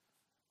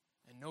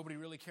 And nobody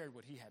really cared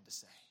what he had to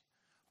say.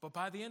 But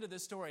by the end of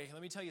this story,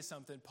 let me tell you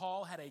something.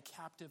 Paul had a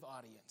captive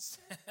audience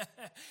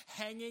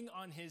hanging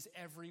on his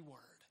every word.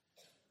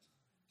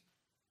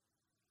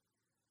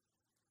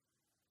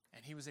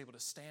 And he was able to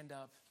stand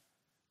up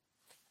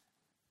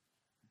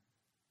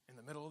in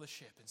the middle of the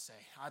ship and say,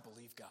 I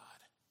believe God.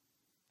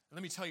 And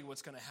let me tell you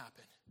what's going to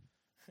happen.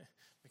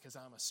 Because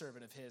I'm a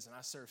servant of His and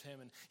I serve Him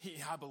and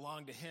I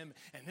belong to Him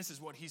and this is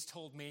what He's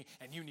told me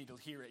and you need to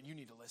hear it and you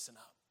need to listen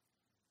up.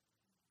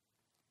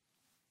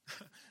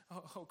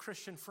 Oh,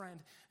 Christian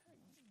friend,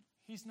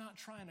 He's not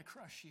trying to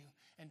crush you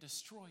and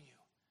destroy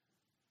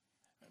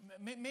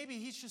you. Maybe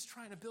He's just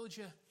trying to build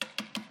you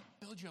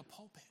a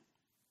pulpit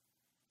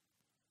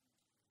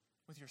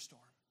with your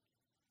storm.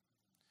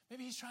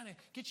 Maybe He's trying to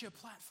get you a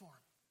platform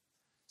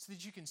so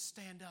that you can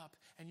stand up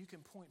and you can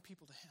point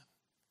people to Him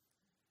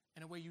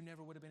in a way you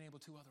never would have been able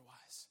to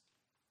otherwise.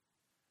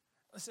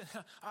 Listen,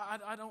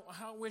 I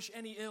don't wish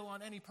any ill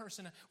on any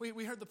person.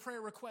 We heard the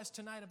prayer request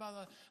tonight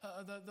about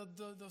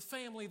the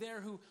family there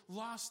who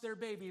lost their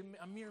baby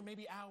a mere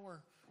maybe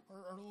hour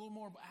or a little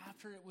more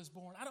after it was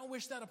born. I don't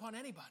wish that upon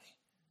anybody.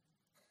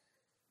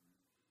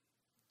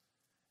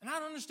 And I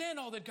don't understand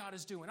all that God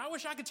is doing. I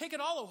wish I could take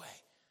it all away.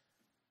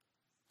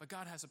 But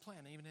God has a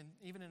plan,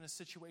 even in a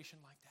situation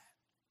like that.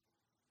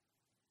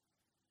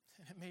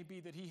 And it may be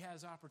that He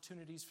has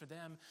opportunities for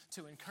them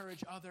to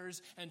encourage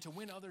others and to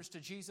win others to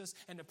Jesus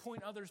and to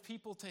point other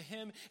people to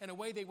Him in a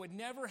way they would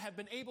never have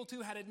been able to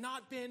had it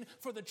not been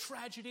for the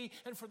tragedy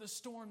and for the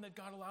storm that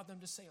God allowed them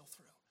to sail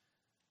through.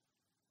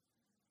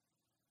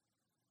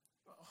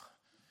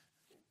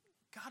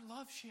 God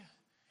loves you,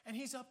 and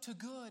He's up to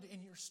good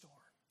in your storm.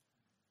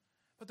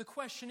 But the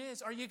question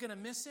is, are you going to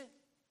miss it?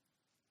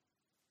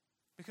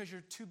 Because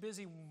you're too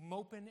busy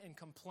moping and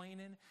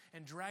complaining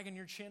and dragging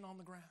your chin on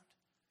the ground?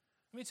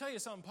 Let me tell you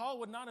something. Paul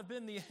would not have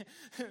been the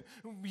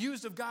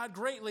used of God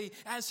greatly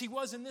as he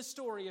was in this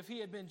story if he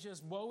had been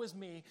just, woe is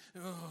me.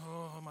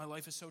 Oh, my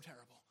life is so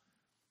terrible.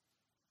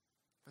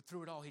 But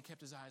through it all, he kept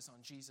his eyes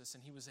on Jesus,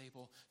 and he was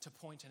able to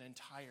point an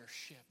entire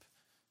ship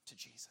to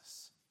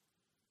Jesus.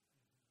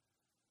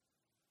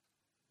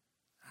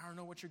 I don't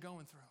know what you're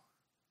going through.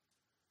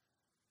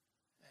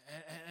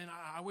 And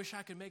I wish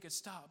I could make it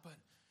stop, but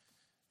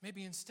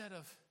maybe instead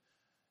of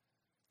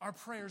our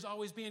prayers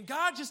always being,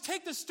 God, just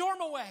take the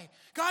storm away.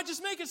 God,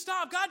 just make it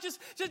stop. God, just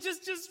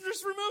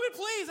remove it,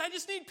 please. I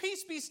just need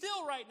peace, be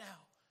still right now.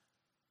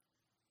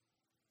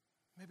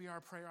 Maybe our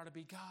prayer ought to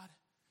be, God,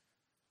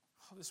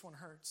 oh, this one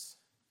hurts.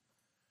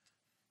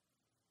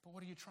 But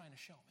what are you trying to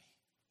show me?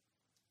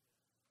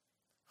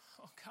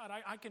 Oh, God,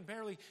 I can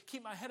barely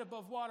keep my head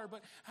above water,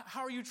 but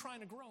how are you trying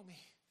to grow me?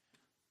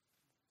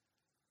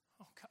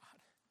 Oh, God,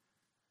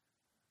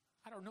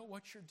 I don't know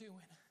what you're doing.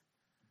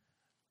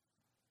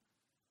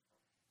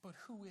 But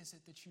who is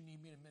it that you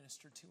need me to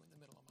minister to in the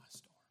middle of my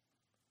storm?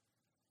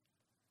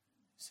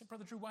 You say,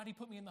 Brother Drew, why did He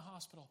put me in the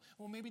hospital?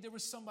 Well, maybe there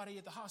was somebody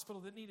at the hospital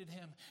that needed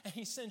Him, and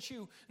He sent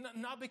you,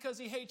 not because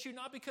He hates you,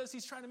 not because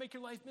He's trying to make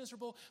your life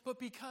miserable, but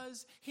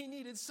because He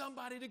needed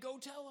somebody to go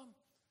tell Him.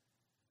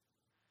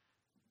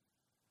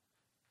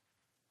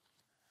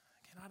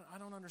 Again, I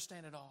don't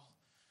understand it all.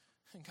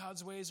 And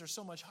God's ways are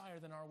so much higher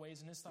than our ways,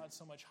 and His thoughts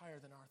so much higher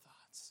than our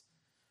thoughts.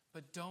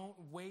 But don't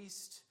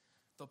waste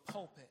the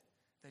pulpit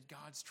that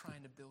God's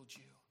trying to build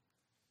you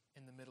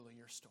in the middle of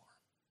your storm.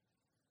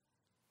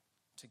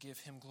 To give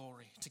Him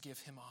glory, to give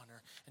Him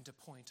honor, and to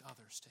point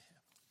others to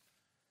Him.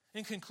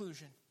 In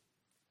conclusion,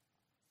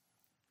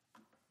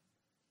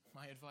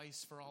 my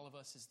advice for all of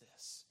us is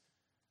this.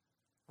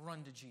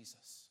 Run to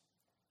Jesus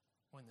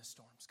when the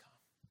storms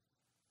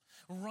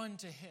come. Run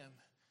to Him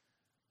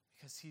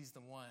because He's the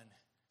one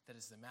that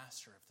is the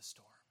master of the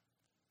storm,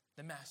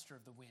 the master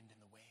of the wind and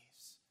the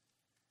waves.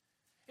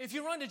 If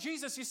you run to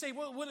Jesus, you say,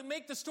 well, would it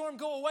make the storm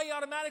go away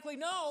automatically?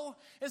 No,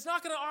 it's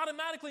not going to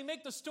automatically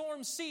make the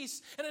storm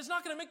cease, and it's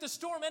not going to make the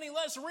storm any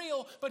less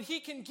real, but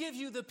He can give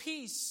you the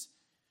peace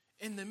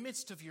in the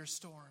midst of your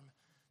storm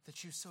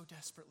that you so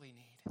desperately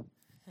need.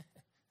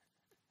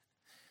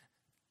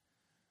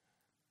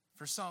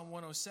 For Psalm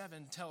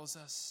 107 tells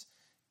us,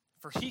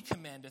 "For he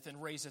commandeth and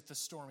raiseth the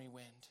stormy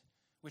wind,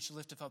 which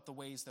lifteth up the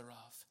waves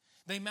thereof.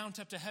 They mount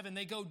up to heaven,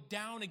 they go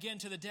down again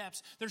to the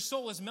depths. Their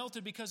soul is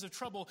melted because of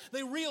trouble.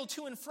 They reel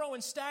to and fro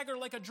and stagger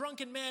like a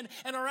drunken man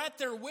and are at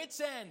their wits'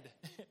 end."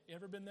 You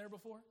ever been there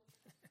before?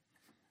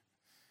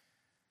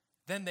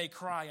 "Then they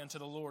cry unto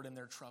the Lord in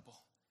their trouble,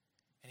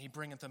 and he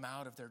bringeth them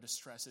out of their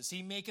distresses.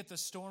 He maketh the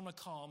storm a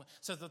calm,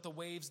 so that the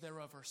waves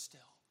thereof are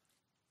still."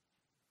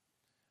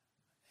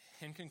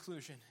 In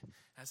conclusion,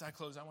 as I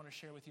close, I want to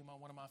share with you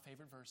one of my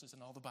favorite verses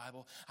in all the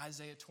Bible,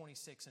 Isaiah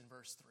 26 and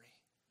verse 3.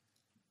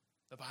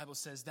 The Bible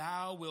says,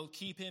 "Thou wilt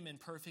keep him in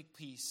perfect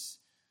peace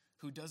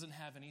who doesn't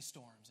have any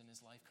storms in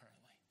his life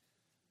currently."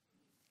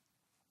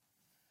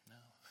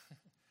 No.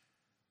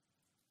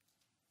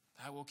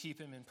 "Thou wilt keep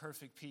him in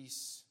perfect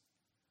peace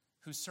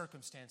whose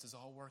circumstances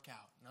all work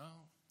out."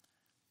 No.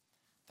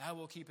 "Thou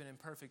wilt keep him in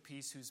perfect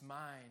peace whose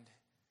mind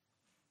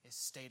is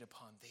stayed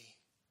upon thee,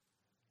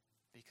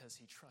 because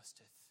he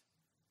trusteth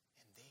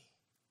in thee."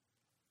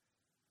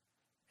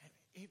 And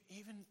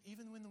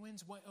even when the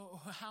wind's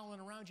howling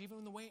around you,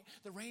 even when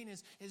the rain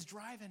is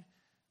driving,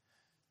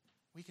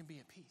 we can be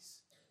at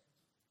peace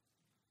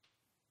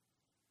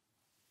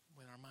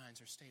when our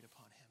minds are stayed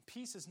upon him.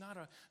 Peace is not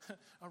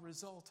a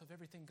result of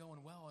everything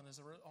going well and is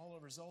all a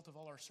result of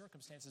all our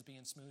circumstances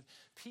being smooth.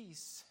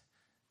 Peace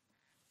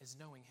is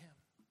knowing him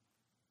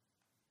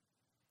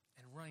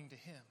and running to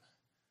him,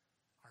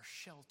 our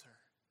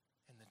shelter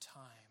in the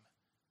time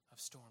of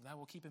storm. "Thou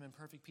wilt keep him in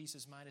perfect peace,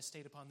 his mind is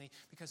stayed upon thee,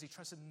 because he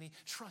trusted in thee.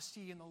 Trust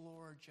ye in the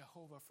Lord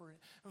Jehovah,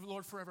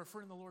 Lord forever,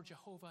 for in the Lord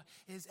Jehovah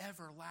is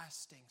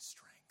everlasting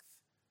strength."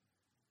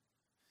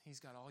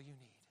 He's got all you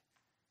need,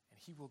 and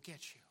he will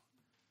get you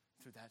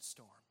through that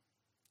storm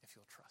if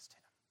you'll trust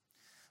him.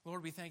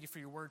 Lord, we thank you for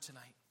your word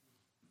tonight.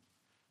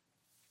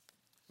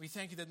 We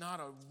thank you that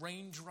not a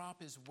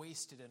raindrop is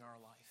wasted in our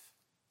life,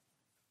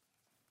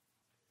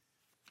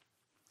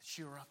 that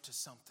you're up to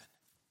something.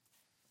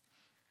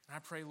 And I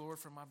pray, Lord,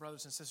 for my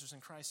brothers and sisters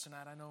in Christ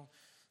tonight. I know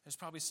there's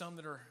probably some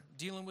that are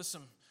dealing with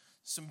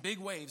some big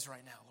waves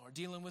right now, Lord,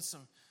 dealing with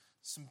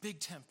some big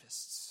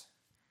tempests.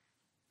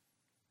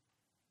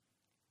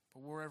 But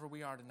wherever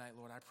we are tonight,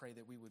 Lord, I pray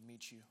that we would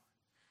meet you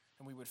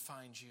and we would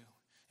find you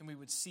and we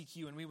would seek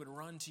you and we would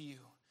run to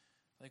you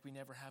like we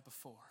never have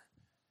before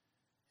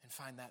and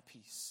find that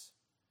peace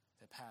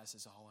that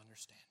passes all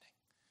understanding.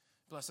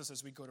 Bless us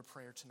as we go to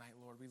prayer tonight,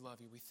 Lord. We love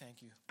you. We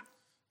thank you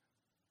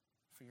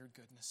for your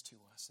goodness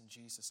to us. In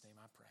Jesus' name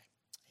I pray.